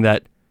interesting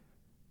that,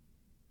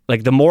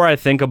 like, the more I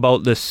think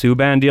about this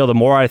Subban deal, the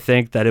more I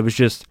think that it was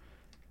just,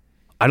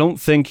 I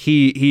don't think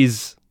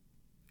he's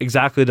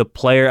exactly the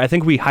player. I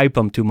think we hype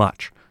him too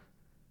much.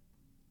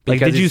 Like,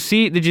 did you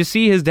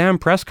see his damn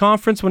press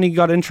conference when he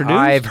got introduced?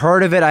 I've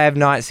heard of it. I have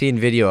not seen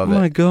video of it. Oh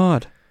my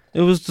God.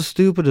 It was the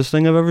stupidest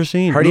thing I've ever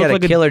seen. Heard he had a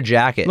killer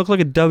jacket. Looked like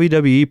a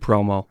WWE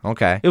promo.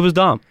 Okay. It was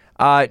dumb.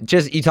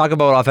 Just, you talk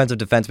about offensive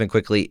defensemen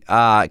quickly.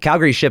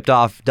 Calgary shipped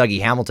off Dougie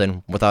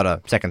Hamilton without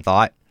a second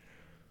thought.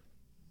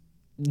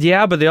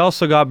 Yeah, but they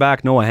also got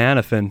back Noah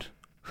Hannafin,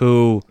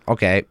 who...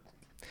 Okay.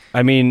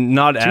 I mean,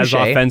 not Touché. as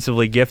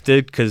offensively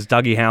gifted, because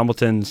Dougie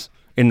Hamilton's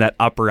in that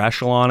upper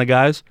echelon of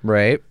guys.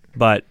 Right.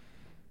 But...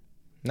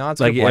 No,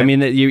 it's a like, good point. I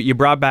mean, you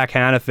brought back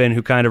Hannafin,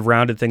 who kind of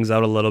rounded things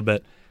out a little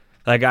bit.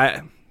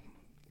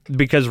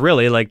 Because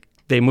really, like,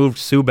 they moved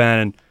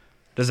Subban, and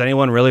does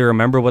anyone really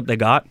remember what they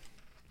got?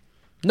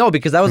 No,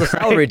 because that was a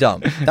salary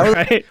dump. That was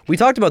Right. We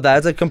talked about that.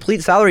 It's a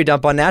complete salary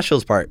dump on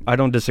Nashville's part. I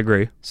don't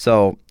disagree.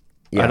 So,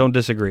 yeah. I don't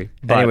disagree.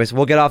 But Anyways,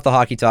 we'll get off the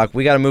hockey talk.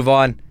 We got to move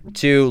on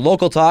to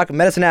local talk.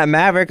 Medicine Hat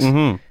Mavericks.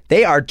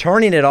 They are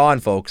turning it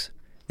on, folks.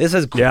 This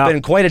has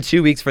been quite a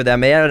 2 weeks for them.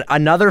 They had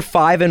another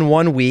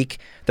 5-1 week.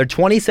 They're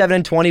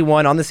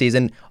 27-21 on the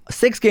season.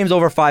 6 games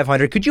over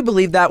 500. Could you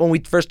believe that when we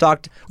first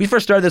started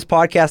this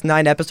podcast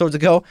 9 episodes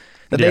ago,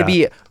 that they'd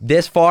be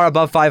this far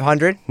above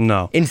 500?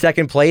 No. In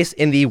second place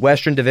in the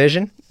Western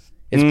Division?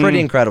 It's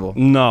pretty incredible.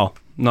 No,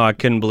 I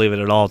couldn't believe it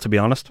at all, to be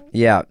honest.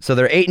 Yeah, so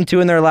they're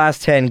 8-2 in their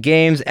last 10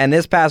 games, and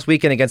this past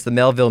weekend against the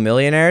Melville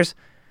Millionaires.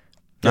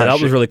 Yeah,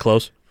 that was really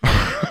close.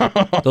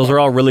 Those were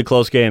all really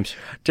close games.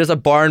 Just a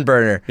barn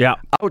burner. Yeah.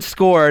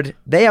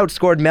 They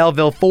outscored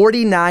Melville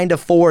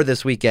 49-4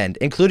 this weekend,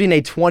 including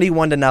a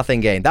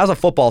 21-0 game. That was a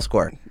football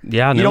score.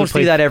 Yeah, you don't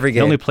see that every game.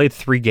 They only played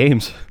 3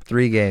 games.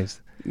 3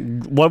 games.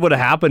 What would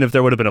have happened if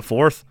there would have been a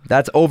 4th?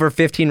 That's over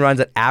 15 runs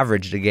at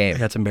average a game.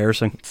 That's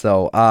embarrassing.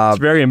 So it's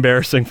very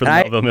embarrassing for the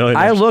Melville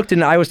Millionaires. I looked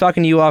and I was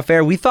talking to you off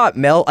air. We thought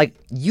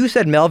you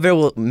said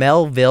Melville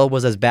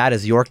was as bad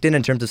as Yorkton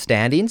in terms of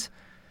standings.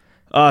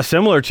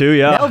 Similar to,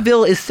 yeah.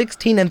 Melville is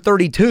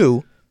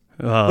 16-32,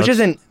 which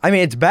isn't. I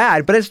mean, it's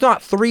bad, but it's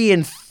not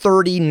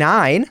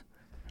 3-39.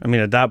 I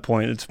mean, at that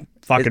point, it's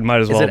fucking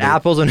might as well. Is it be.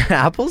 apples and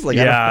apples? Like,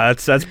 yeah,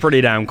 that's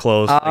pretty damn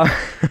close.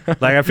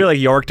 Like I feel like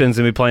Yorkton's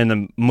gonna be playing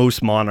the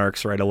Moose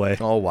Monarchs right away.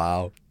 Oh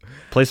wow.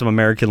 Play some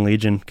American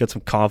Legion, get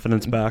some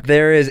confidence back.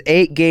 There is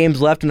 8 games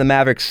left in the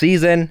Mavericks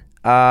season.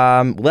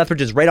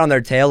 Lethbridge is right on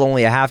their tail,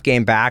 only a half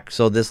game back.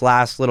 So this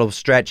last little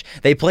stretch,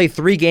 they play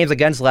 3 games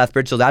against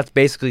Lethbridge. So that's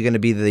basically going to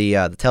be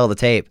the tail of the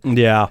tape.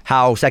 Yeah,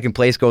 how second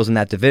place goes in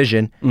that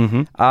division.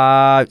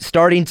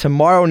 Starting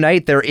tomorrow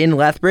night, they're in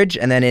Lethbridge,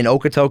 and then in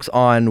Okotoks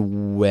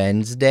on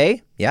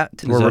Wednesday. Yeah,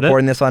 we're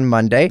recording this on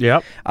Monday.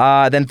 Yep.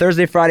 Then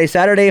Thursday, Friday,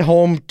 Saturday,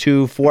 home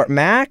to Fort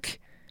Mac.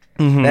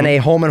 Then a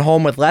home and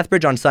home with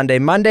Lethbridge on Sunday,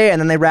 Monday, and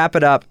then they wrap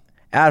it up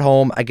at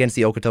home against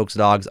the Okotoks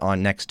Dogs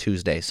on next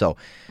Tuesday. So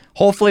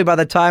hopefully by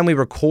the time we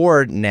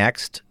record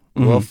next,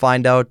 we'll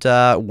find out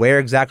where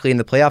exactly in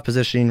the playoff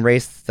positioning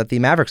race that the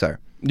Mavericks are.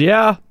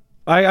 Yeah,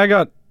 I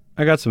got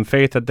some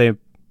faith that they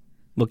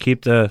will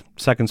keep the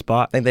second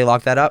spot. Think they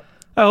lock that up?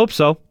 I hope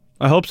so.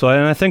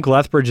 And I think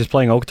Lethbridge is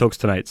playing Okotoks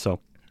tonight, so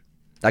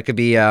that could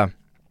be adds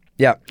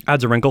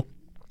a wrinkle.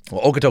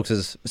 Well, Okotoks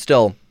is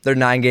still, they're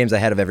 9 games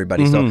ahead of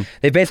everybody. So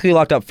they've basically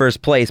locked up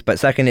first place, but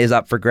second is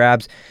up for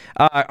grabs.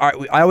 I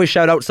always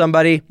shout out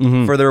somebody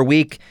for their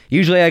week.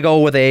 Usually I go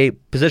with a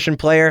position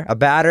player, a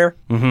batter.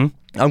 I'm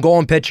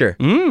going pitcher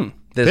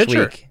this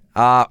week.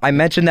 I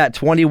mentioned that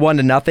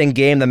 21-0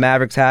 game the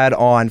Mavericks had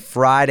on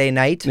Friday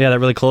night. Yeah, that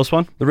really close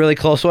one? The really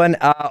close one.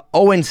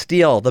 Owen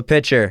Steele, the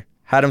pitcher,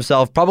 had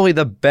himself probably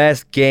the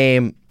best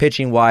game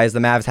pitching-wise the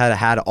Mavs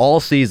had all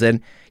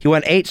season. He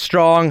went 8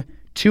 strong,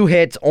 2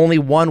 hits, only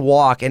 1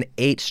 walk, and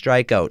 8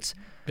 strikeouts.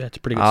 Yeah, it's a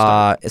pretty good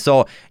start.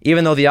 So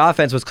even though the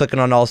offense was clicking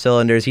on all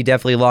cylinders, he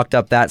definitely locked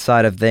up that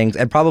side of things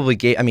and probably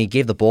gave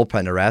the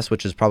bullpen a rest,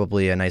 which is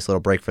probably a nice little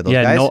break for those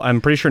guys. Yeah,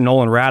 I'm pretty sure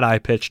Nolan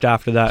Radeye pitched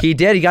after that. He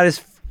did. He got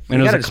his. And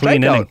it was a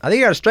clean inning. I think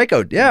he got a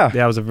strikeout. Yeah.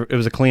 Yeah, it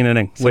was a clean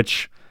inning,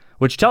 which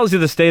tells you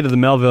the state of the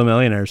Melville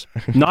Millionaires.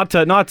 not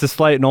to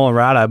slight Nolan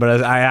Radeye,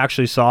 but I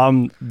actually saw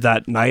him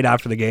that night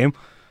after the game.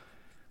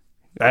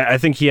 I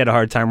think he had a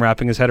hard time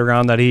wrapping his head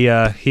around that he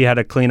had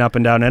a clean up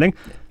and down inning.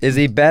 Is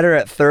he better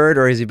at third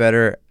or is he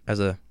better as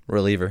a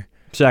reliever?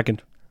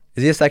 Second.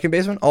 Is he a second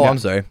baseman? Oh, Yeah. I'm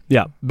sorry.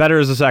 Yeah, better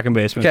as a second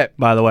baseman. Okay.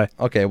 By the way.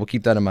 Okay, we'll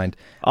keep that in mind.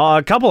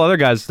 A couple other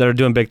guys that are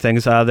doing big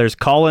things. There's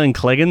Colin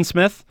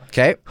Cliggan-Smith,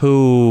 Okay.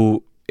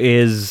 who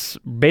is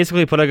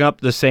basically putting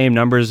up the same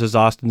numbers as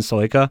Austin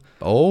Soika.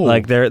 Oh.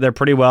 Like they're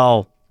pretty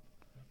well,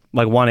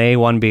 like 1A,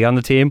 1B on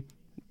the team.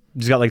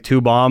 He's got like 2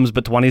 bombs,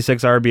 but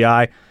 26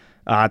 RBI,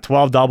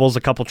 12 doubles,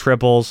 a couple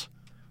triples,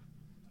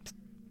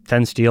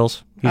 10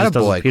 steals. He does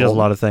a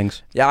lot of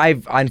things. Yeah,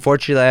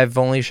 unfortunately I've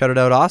only shouted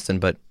out Austin,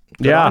 but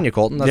good on you,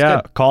 Colton. That's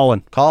good.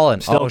 Colin.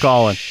 Still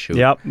Colin. Shoot.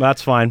 Yep,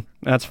 that's fine.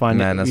 That's fine.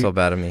 Man, that's so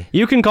bad of me.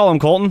 You can call him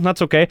Colton.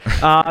 That's okay.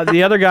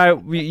 The other guy,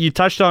 you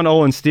touched on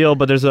Owen Steele,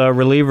 but there's a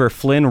reliever,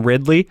 Flynn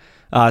Ridley.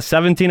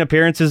 17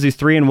 appearances. He's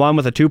 3-1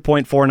 with a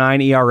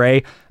 2.49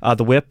 ERA.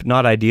 The whip,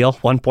 not ideal.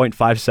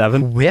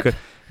 1.57. Whip?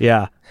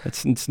 Yeah,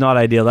 it's not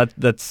ideal.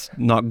 That's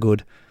not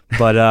good.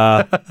 But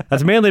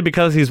that's mainly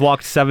because he's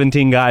walked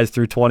 17 guys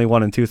through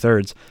 21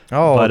 2/3.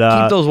 Oh, but,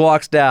 keep those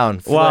walks down.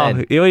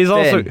 Flynn. Well, he's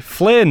also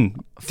Flynn.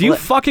 Do you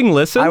fucking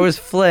listen? I was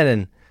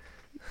Flynning.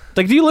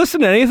 Like, do you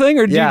listen to anything,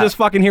 or do you just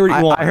fucking hear what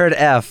you want? I heard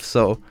F,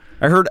 so.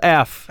 I heard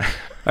F.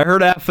 I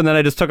heard F, and then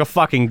I just took a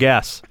fucking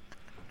guess.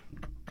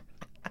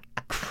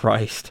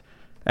 Christ.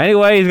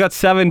 Anyway, he's got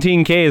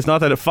 17 Ks. Not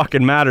that it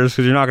fucking matters,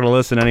 because you're not going to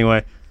listen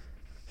anyway.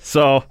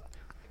 So,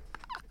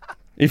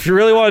 if you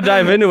really want to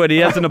dive into it, he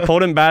has an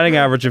opponent batting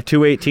average of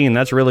 218.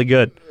 That's really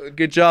good.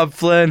 Good job,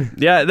 Flynn.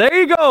 Yeah, there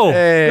you go.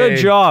 Hey. Good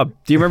job.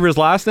 Do you remember his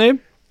last name?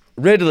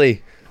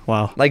 Ridley.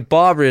 Wow. Like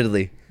Bob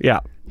Ridley. Yeah.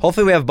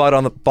 Hopefully we have Bob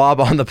on the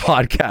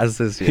podcast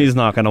this year. He's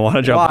not going to want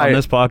to jump on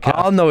this podcast.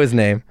 I'll know his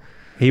name.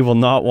 He will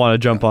not want to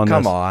jump on this.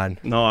 Come on.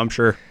 No, I'm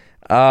sure.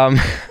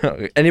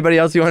 Anybody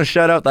else you want to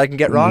shout out that I can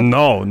get wrong?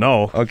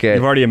 No. Okay.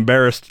 You've already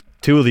embarrassed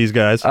 2 of these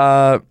guys.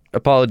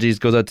 Apologies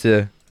goes out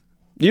to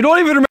You don't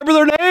even remember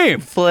their name.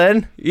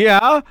 Flynn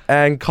Yeah.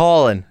 and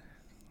Colin.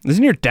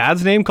 Isn't your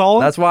dad's name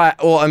Colin? That's why.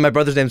 And my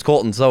brother's name's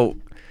Colton, so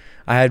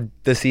I had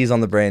the C's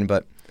on the brain.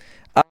 But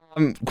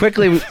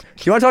quickly, do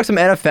you want to talk some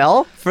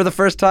NFL for the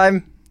first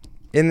time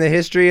in the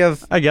history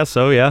of I guess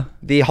so, yeah.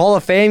 the Hall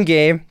of Fame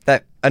game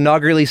that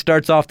inaugurally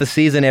starts off the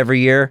season every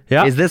year?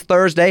 Yeah. Is this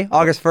Thursday,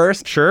 August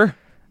 1st? Sure.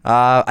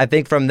 I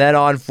think from then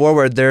on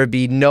forward, there'd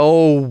be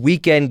no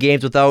weekend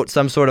games without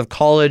some sort of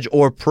college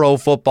or pro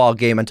football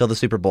game until the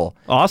Super Bowl.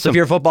 Awesome. So if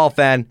you're a football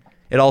fan,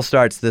 it all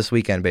starts this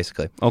weekend,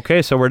 basically.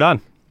 Okay, so we're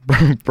done.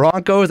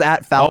 Broncos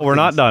at Falcons. Oh, we're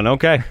not done.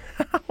 Okay.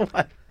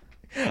 I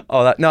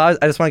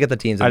just want to get the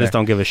teams in I just there.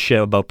 don't give a shit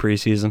about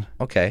preseason.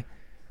 Okay.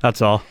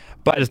 That's all.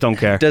 But I just don't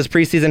care. Does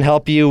preseason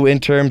help you in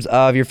terms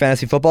of your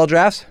fantasy football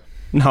drafts?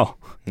 No.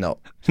 No.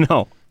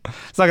 No.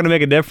 It's not going to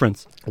make a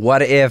difference.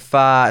 What if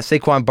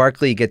Saquon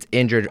Barkley gets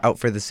injured out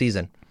for the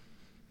season?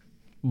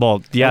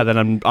 Well, yeah, then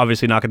I'm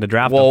obviously not going to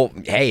draft him. Well,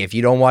 hey, if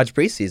you don't watch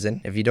preseason,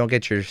 if you don't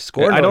get your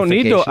score I don't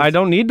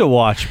need to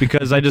watch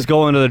because I just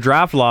go into the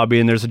draft lobby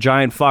and there's a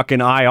giant fucking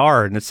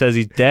IR and it says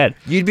he's dead.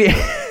 You'd be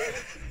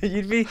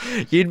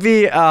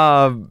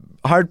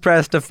hard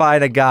pressed to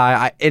find a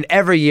guy in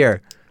every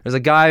year. There's a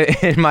guy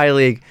in my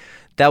league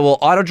that will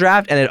auto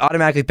draft and it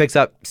automatically picks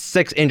up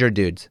 6 injured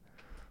dudes.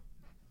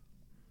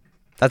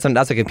 That's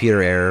a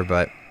computer error,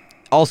 but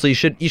also you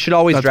should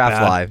always draft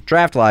bad. live.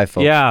 Draft live,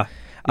 folks. Yeah.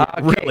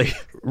 Really.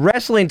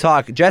 Wrestling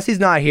talk. Jesse's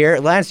not here.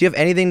 Lance, do you have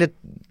anything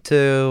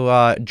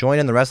to join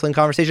in the wrestling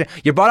conversation?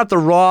 You brought up the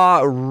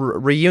Raw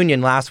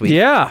reunion last week.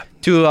 Yeah.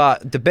 To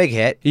the big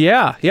hit.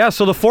 Yeah.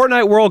 So the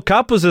Fortnite World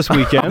Cup was this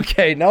weekend.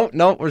 Okay, no,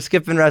 we're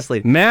skipping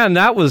wrestling. Man,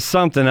 that was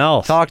something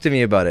else. Talk to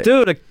me about it.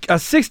 Dude, a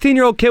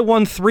 16-year-old kid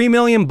won $3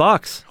 million.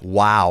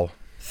 Wow.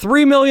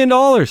 $3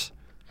 million.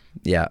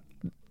 Yeah.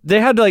 They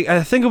had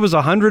I think it was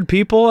 100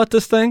 people at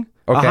this thing.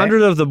 Okay.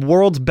 100 of the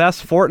world's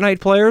best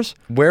Fortnite players.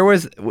 Where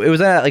was it?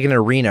 Was at like an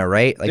arena,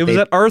 right? Like it was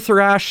at Arthur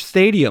Ashe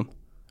Stadium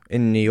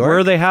in New York,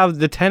 where they have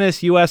the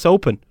tennis U.S.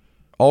 Open.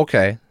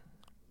 Okay.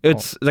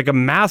 It's like a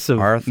massive.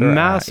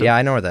 Yeah,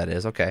 I know where that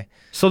is. Okay.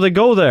 So they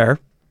go there.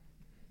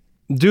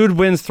 Dude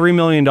wins $3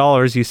 million.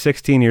 He's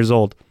 16 years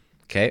old.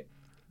 Okay.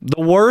 The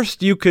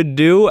worst you could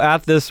do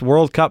at this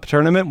World Cup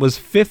tournament was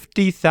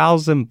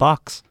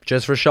 $50,000.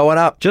 Just for showing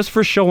up. Just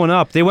for showing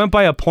up. They went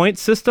by a point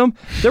system.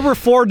 There were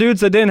 4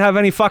 dudes that didn't have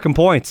any fucking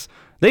points.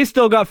 They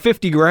still got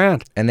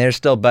 $50,000. And they're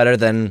still better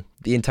than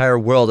the entire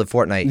world at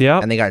Fortnite. Yeah.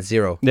 And they got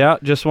 0. Yeah,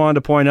 just wanted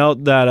to point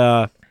out that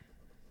a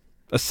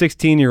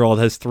 16-year-old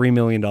has $3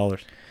 million.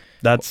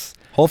 That's...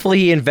 Hopefully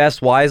he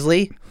invests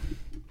wisely.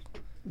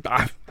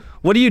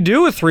 What do you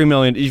do with $3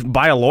 million? You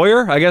buy a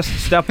lawyer, I guess,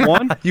 step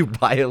 1. You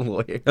buy a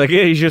lawyer. Like,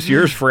 yeah, he's just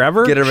yours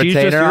forever. Get a She's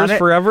retainer just on yours it?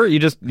 forever.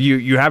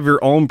 You have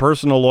your own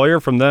personal lawyer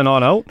from then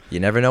on out. You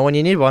never know when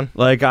you need one.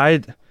 Like,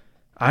 I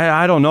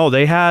don't know.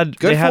 They had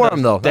Good for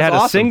them, though. They That's had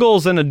awesome. a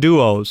singles and a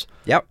duos.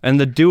 Yep. And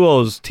the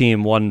duos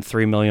team won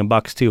 $3 million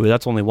too. But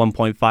that's only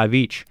 1.5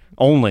 each.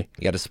 Only.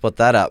 You got to split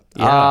that up.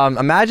 Yeah.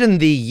 Imagine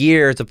the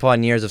years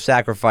upon years of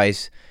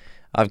sacrifice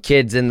of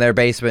kids in their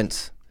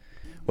basements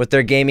with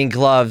their gaming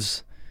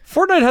gloves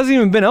Fortnite hasn't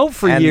even been out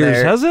for And years,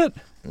 they're- has it?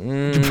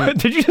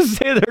 Did you just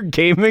say they're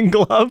gaming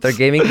gloves? Their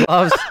gaming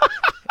gloves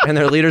and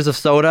their liters of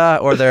soda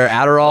or their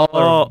Adderall.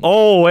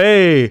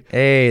 Hey.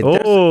 Hey,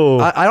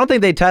 I don't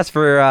think they test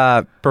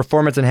for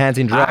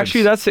performance-enhancing drugs.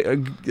 Actually, that's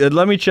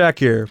let me check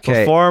here.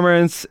 'Kay.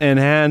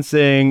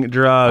 Performance-enhancing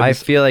drugs. I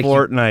feel like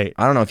Fortnite.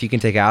 I don't know if you can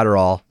take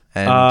Adderall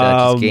and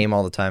just game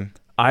all the time.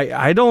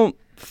 I don't.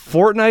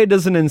 Fortnite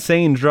is an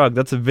insane drug.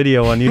 That's a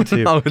video on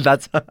YouTube. Oh,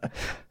 that's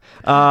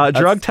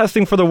Drug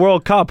testing for the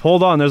World Cup.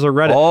 Hold on, there's a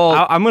Reddit.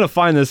 Oh. I'm gonna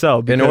find this out.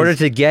 in because- order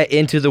to get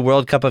into the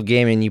World Cup of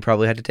gaming, you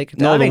probably had to take it.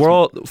 no, That the makes-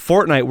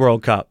 Fortnite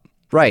World Cup.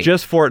 Right.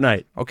 Just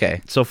Fortnite.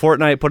 Okay. So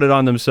Fortnite put it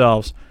on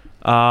themselves.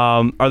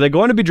 Are they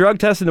going to be drug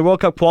testing the World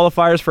Cup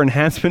qualifiers for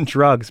enhancement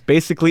drugs?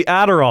 Basically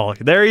Adderall.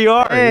 There you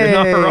are. You're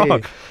not Hey.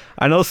 wrong.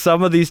 I know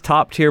some of these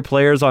top tier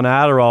players on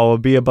Adderall will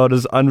be about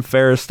as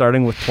unfair as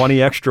starting with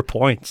 20 extra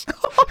points.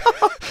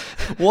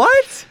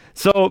 What?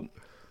 So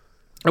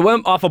I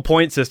went off a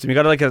point system. You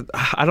got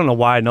I don't know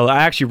why I know. I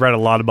actually read a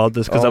lot about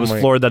this because I was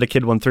floored that a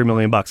kid won $3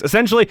 million.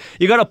 Essentially,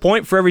 you got a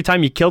point for every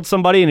time you killed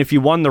somebody, and if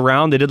you won the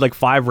round, they did like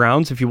 5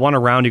 rounds. If you won a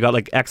round, you got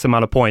like X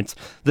amount of points.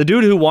 The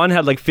dude who won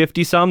had like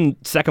 50 some.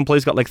 Second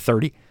place got like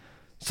 30.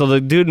 So the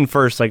dude in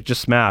first like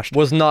just smashed.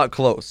 Was not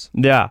close.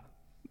 Yeah,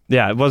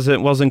 it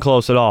wasn't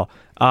close at all.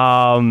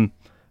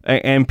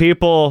 And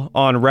people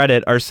on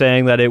Reddit are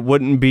saying that it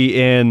wouldn't be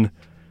in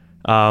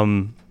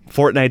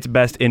Fortnite's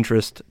best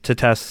interest to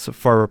test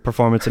for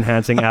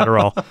performance-enhancing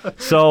Adderall.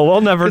 So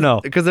we'll never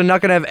know. Because they're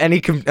not going to have any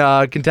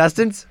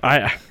contestants?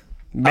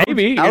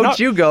 Maybe. Out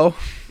you go.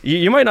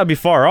 You might not be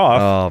far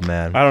off. Oh,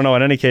 man. I don't know.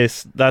 In any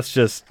case,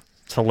 it's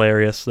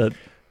hilarious.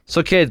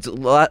 So, kids,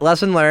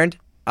 lesson learned.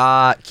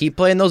 Keep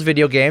playing those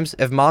video games.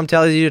 If mom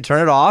tells you to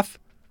turn it off,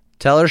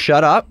 tell her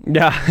shut up.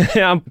 Yeah.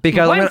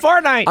 Because I'm playing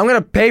Fortnite. I'm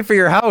going to pay for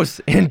your house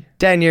in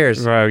 10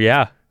 years.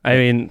 Yeah. I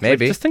mean,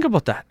 Maybe. just think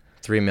about that.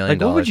 $3 million.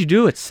 Like, what would you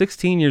do at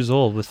 16 years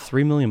old with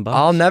 $3 million?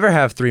 I'll never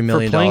have $3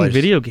 million. For playing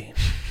video games.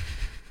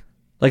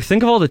 Like,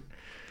 think of all the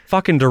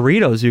fucking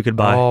Doritos you could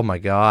buy. Oh, my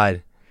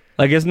God.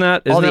 Like, isn't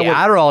that All the what,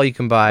 Adderall you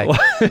can buy.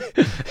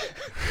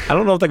 I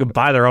don't know if they could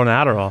buy their own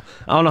Adderall.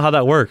 I don't know how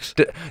that works.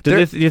 Do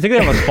you think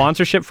they have a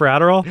sponsorship for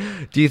Adderall?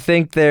 Do you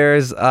think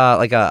there's I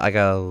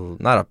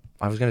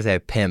was gonna say a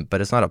pimp, but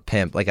it's not a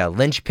pimp, like a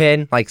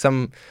linchpin, like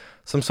some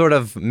sort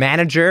of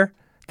manager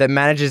that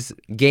manages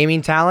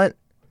gaming talent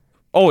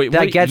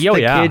that gets the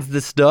kids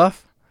the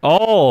stuff?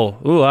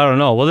 Oh, I don't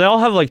know. Well, they all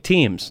have like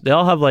teams. They're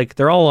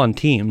all on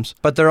teams.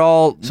 But they can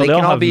all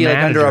have be like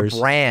under a managers.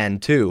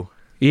 brand too.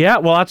 Yeah,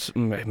 well, that's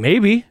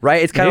maybe.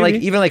 Right? It's kind of like,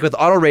 Maybe. even like with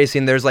auto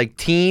racing, there's like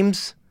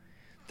teams.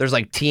 There's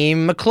like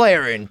Team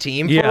McLaren,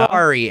 Team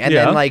Ferrari. And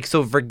then like,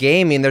 so for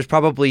gaming, there's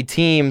probably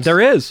teams.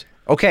 There is.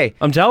 Okay.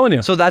 I'm telling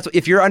you. So that's,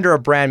 if you're under a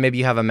brand, maybe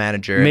you have a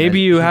manager. and Maybe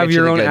then you he have gets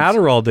your the own goods.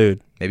 Adderall,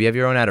 dude. Maybe you have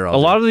your own Adderall. A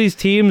lot of these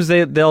teams,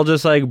 they'll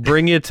just like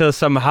bring you to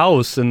some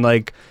house and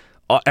like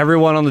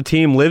everyone on the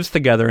team lives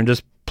together and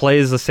just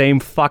plays the same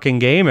fucking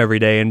game every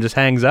day and just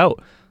hangs out.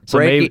 So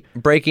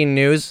Breaking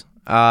news.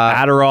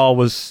 Adderall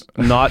was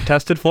not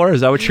tested for?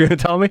 Is that what you're going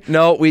to tell me?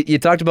 No, you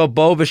talked about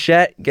Bo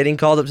Bichette getting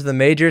called up to the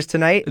majors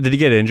tonight. Did he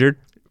get injured?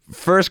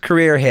 First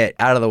career hit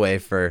out of the way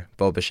for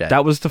Bo Bichette.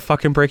 That was the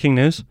fucking breaking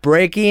news?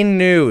 Breaking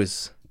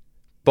news.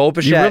 Bo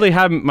Bichette. You really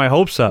had my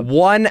hopes up.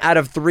 1 out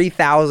of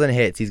 3,000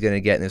 hits he's going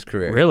to get in his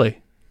career.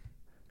 Really?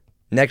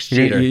 Next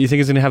Jeter. You think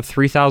he's going to have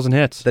 3,000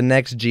 hits? The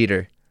next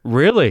Jeter.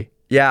 Really?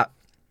 Yeah.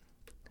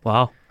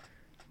 Wow.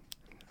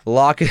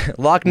 Lock number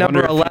Wonder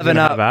if he's 11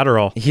 gonna up. have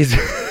Adderall. He's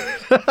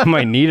I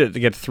might need it to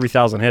get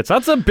 3,000 hits.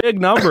 That's a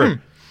big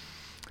number.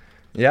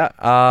 Yeah.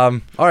 All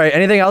right.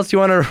 Anything else you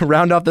want to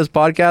round off this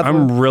podcast?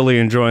 I'm really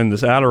enjoing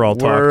this Adderall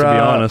talk, to be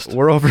honest.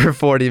 We're over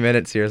 40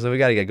 minutes here, so we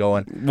got to get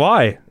going.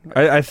 Why?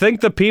 I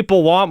think the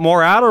people want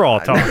more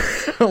Adderall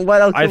talk.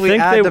 What else can we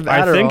add to Adderall?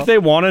 I think they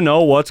want to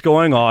know what's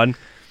going on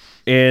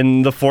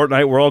in the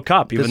Fortnite World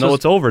Cup, even though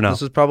it's over now.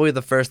 This was probably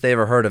the first they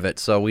ever heard of it,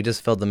 so we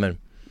just filled them in.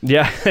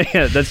 Yeah,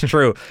 that's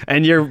true.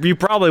 And you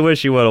probably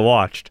wish you would have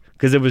watched,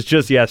 because it was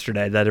just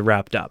yesterday that it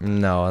wrapped up.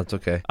 No, that's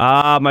okay.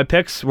 My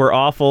picks were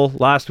awful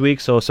last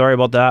week, so sorry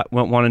about that.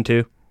 Went 1 and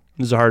 2.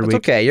 This is a hard It's week.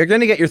 okay. You're going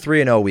to get your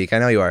 3-0 week. I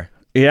know you are.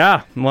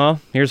 Yeah, well,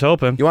 here's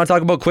hoping. You want to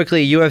talk about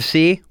quickly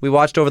UFC? We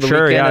watched over the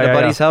Sure, weekend yeah, at a yeah,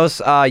 buddy's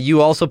house.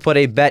 You also put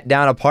a bet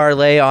down, a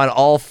parlay on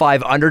all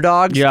 5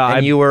 underdogs. Yeah,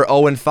 and you were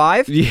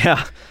 0-5.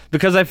 Yeah,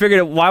 because I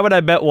figured, why would I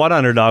bet one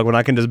underdog when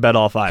I can just bet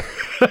all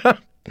 5?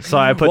 So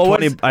I put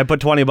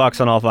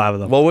 $20 on all 5 of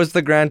them. What was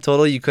the grand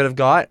total you could have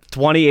got?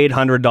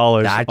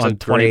 $2,800 on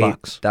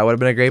 $20. That would have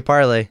been a great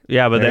parlay.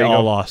 Yeah, but There they you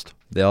all go. lost.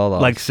 They all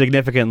lost. Like,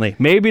 significantly.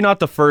 Maybe not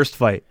the first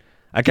fight.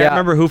 I can't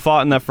remember who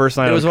fought in that first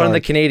night. It was the one of the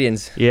card.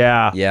 Canadians.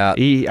 Yeah. Yeah.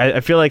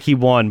 I feel like he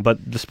won, but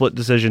the split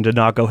decision did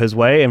not go his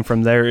way, and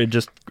from there,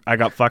 I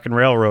got fucking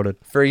railroaded.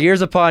 For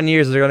years upon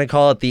years, they're going to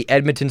call it the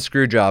Edmonton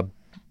screw job.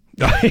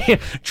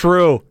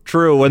 True.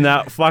 When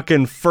that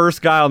fucking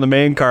first guy on the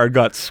main card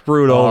got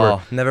screwed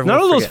over. Never None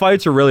of those forget.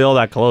 fights are really all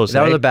that close.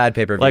 That eh? was a bad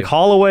pay-per-view. Like,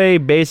 Holloway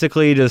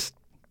basically just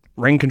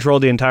ring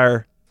controlled the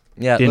entire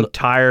little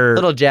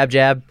entire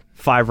jab.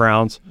 5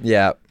 rounds.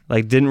 Yeah.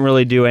 Like, didn't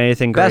really do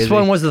anything crazy. Best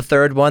one was the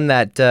third one,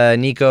 that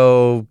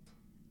Nico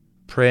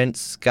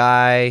Prince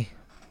guy.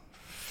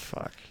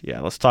 Fuck.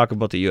 Yeah, let's talk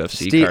about the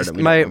UFC card. that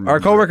we don't Our remember.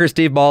 coworker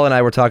Steve Ball and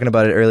I were talking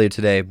about it earlier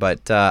today,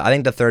 but I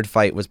think the third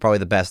fight was probably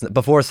the best.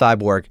 Before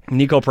Cyborg.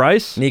 Nico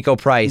Price? Nico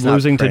Price. not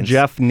Losing to Prince.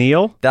 Jeff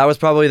Neal? That was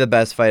probably the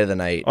best fight of the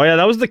night. Oh, yeah,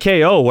 that was the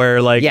KO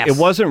where, like, Yes. it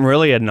wasn't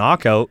really a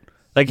knockout.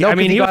 Like, No, I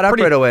mean, 'cause he got was up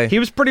pretty, right away. He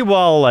was pretty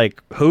well,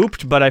 like,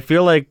 hooped, but I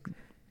feel like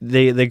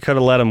they could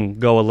have let him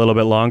go a little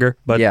bit longer.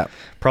 But Yeah.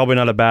 probably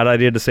not a bad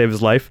idea to save his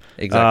life.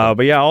 Exactly.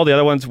 But yeah, all the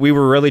other ones, we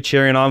were really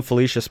cheering on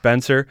Felicia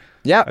Spencer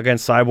Yeah.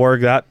 against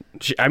Cyborg.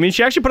 She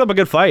actually put up a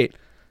good fight.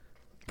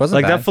 Wasn't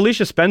Like, bad. that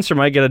Felicia Spencer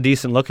might get a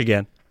decent look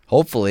again.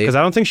 Hopefully. Because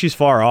I don't think she's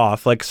far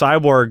off. Like,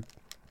 Cyborg,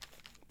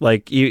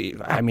 like,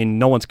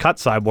 no one's cut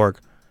Cyborg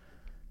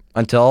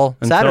Until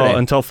Saturday.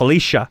 until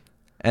Felicia.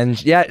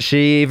 And yeah,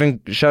 she even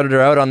shouted her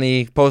out on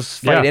the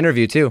post-fight Yeah.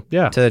 interview too.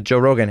 Yeah. To Joe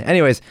Rogan.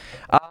 Anyways,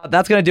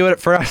 that's going to do it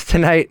for us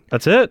tonight.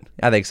 That's it.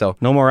 I think so.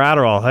 No more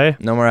Adderall, hey?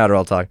 No more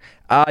Adderall talk.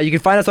 You can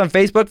find us on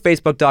Facebook,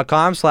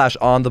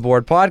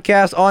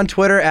 facebook.com/ontheboardpodcast, on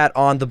Twitter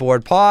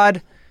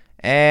 @ontheboardpod.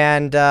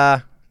 And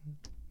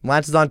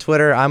Lance is on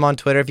Twitter. I'm on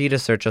Twitter if you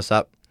just search us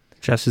up.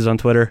 Jesse's on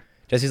Twitter.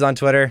 Jesse's on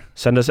Twitter.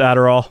 Send us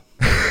Adderall.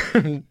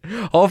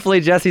 Hopefully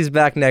Jesse's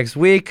back next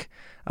week.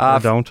 Or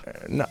don't.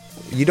 No,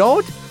 you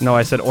don't? No,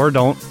 I said or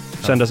don't.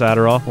 Send us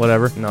Adderall,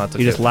 whatever. No, it's You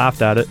okay. just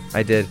laughed at it.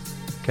 I did.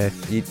 Okay.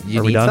 You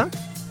Are we need done?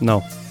 some?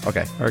 No.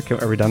 Okay. Are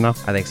we done now?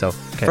 I think so.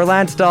 Okay. For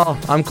Lance Dahl,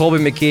 I'm Colby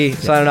McKee,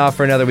 signing off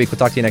for another week. We'll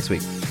talk to you next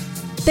week.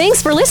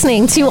 Thanks for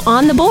listening to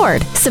On the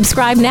Board.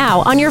 Subscribe now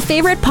on your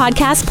favorite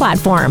podcast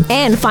platform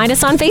and find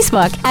us on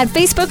Facebook at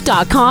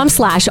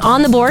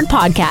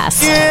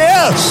facebook.com/ontheboardpodcast.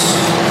 Yes!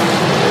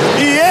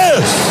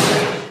 Yes!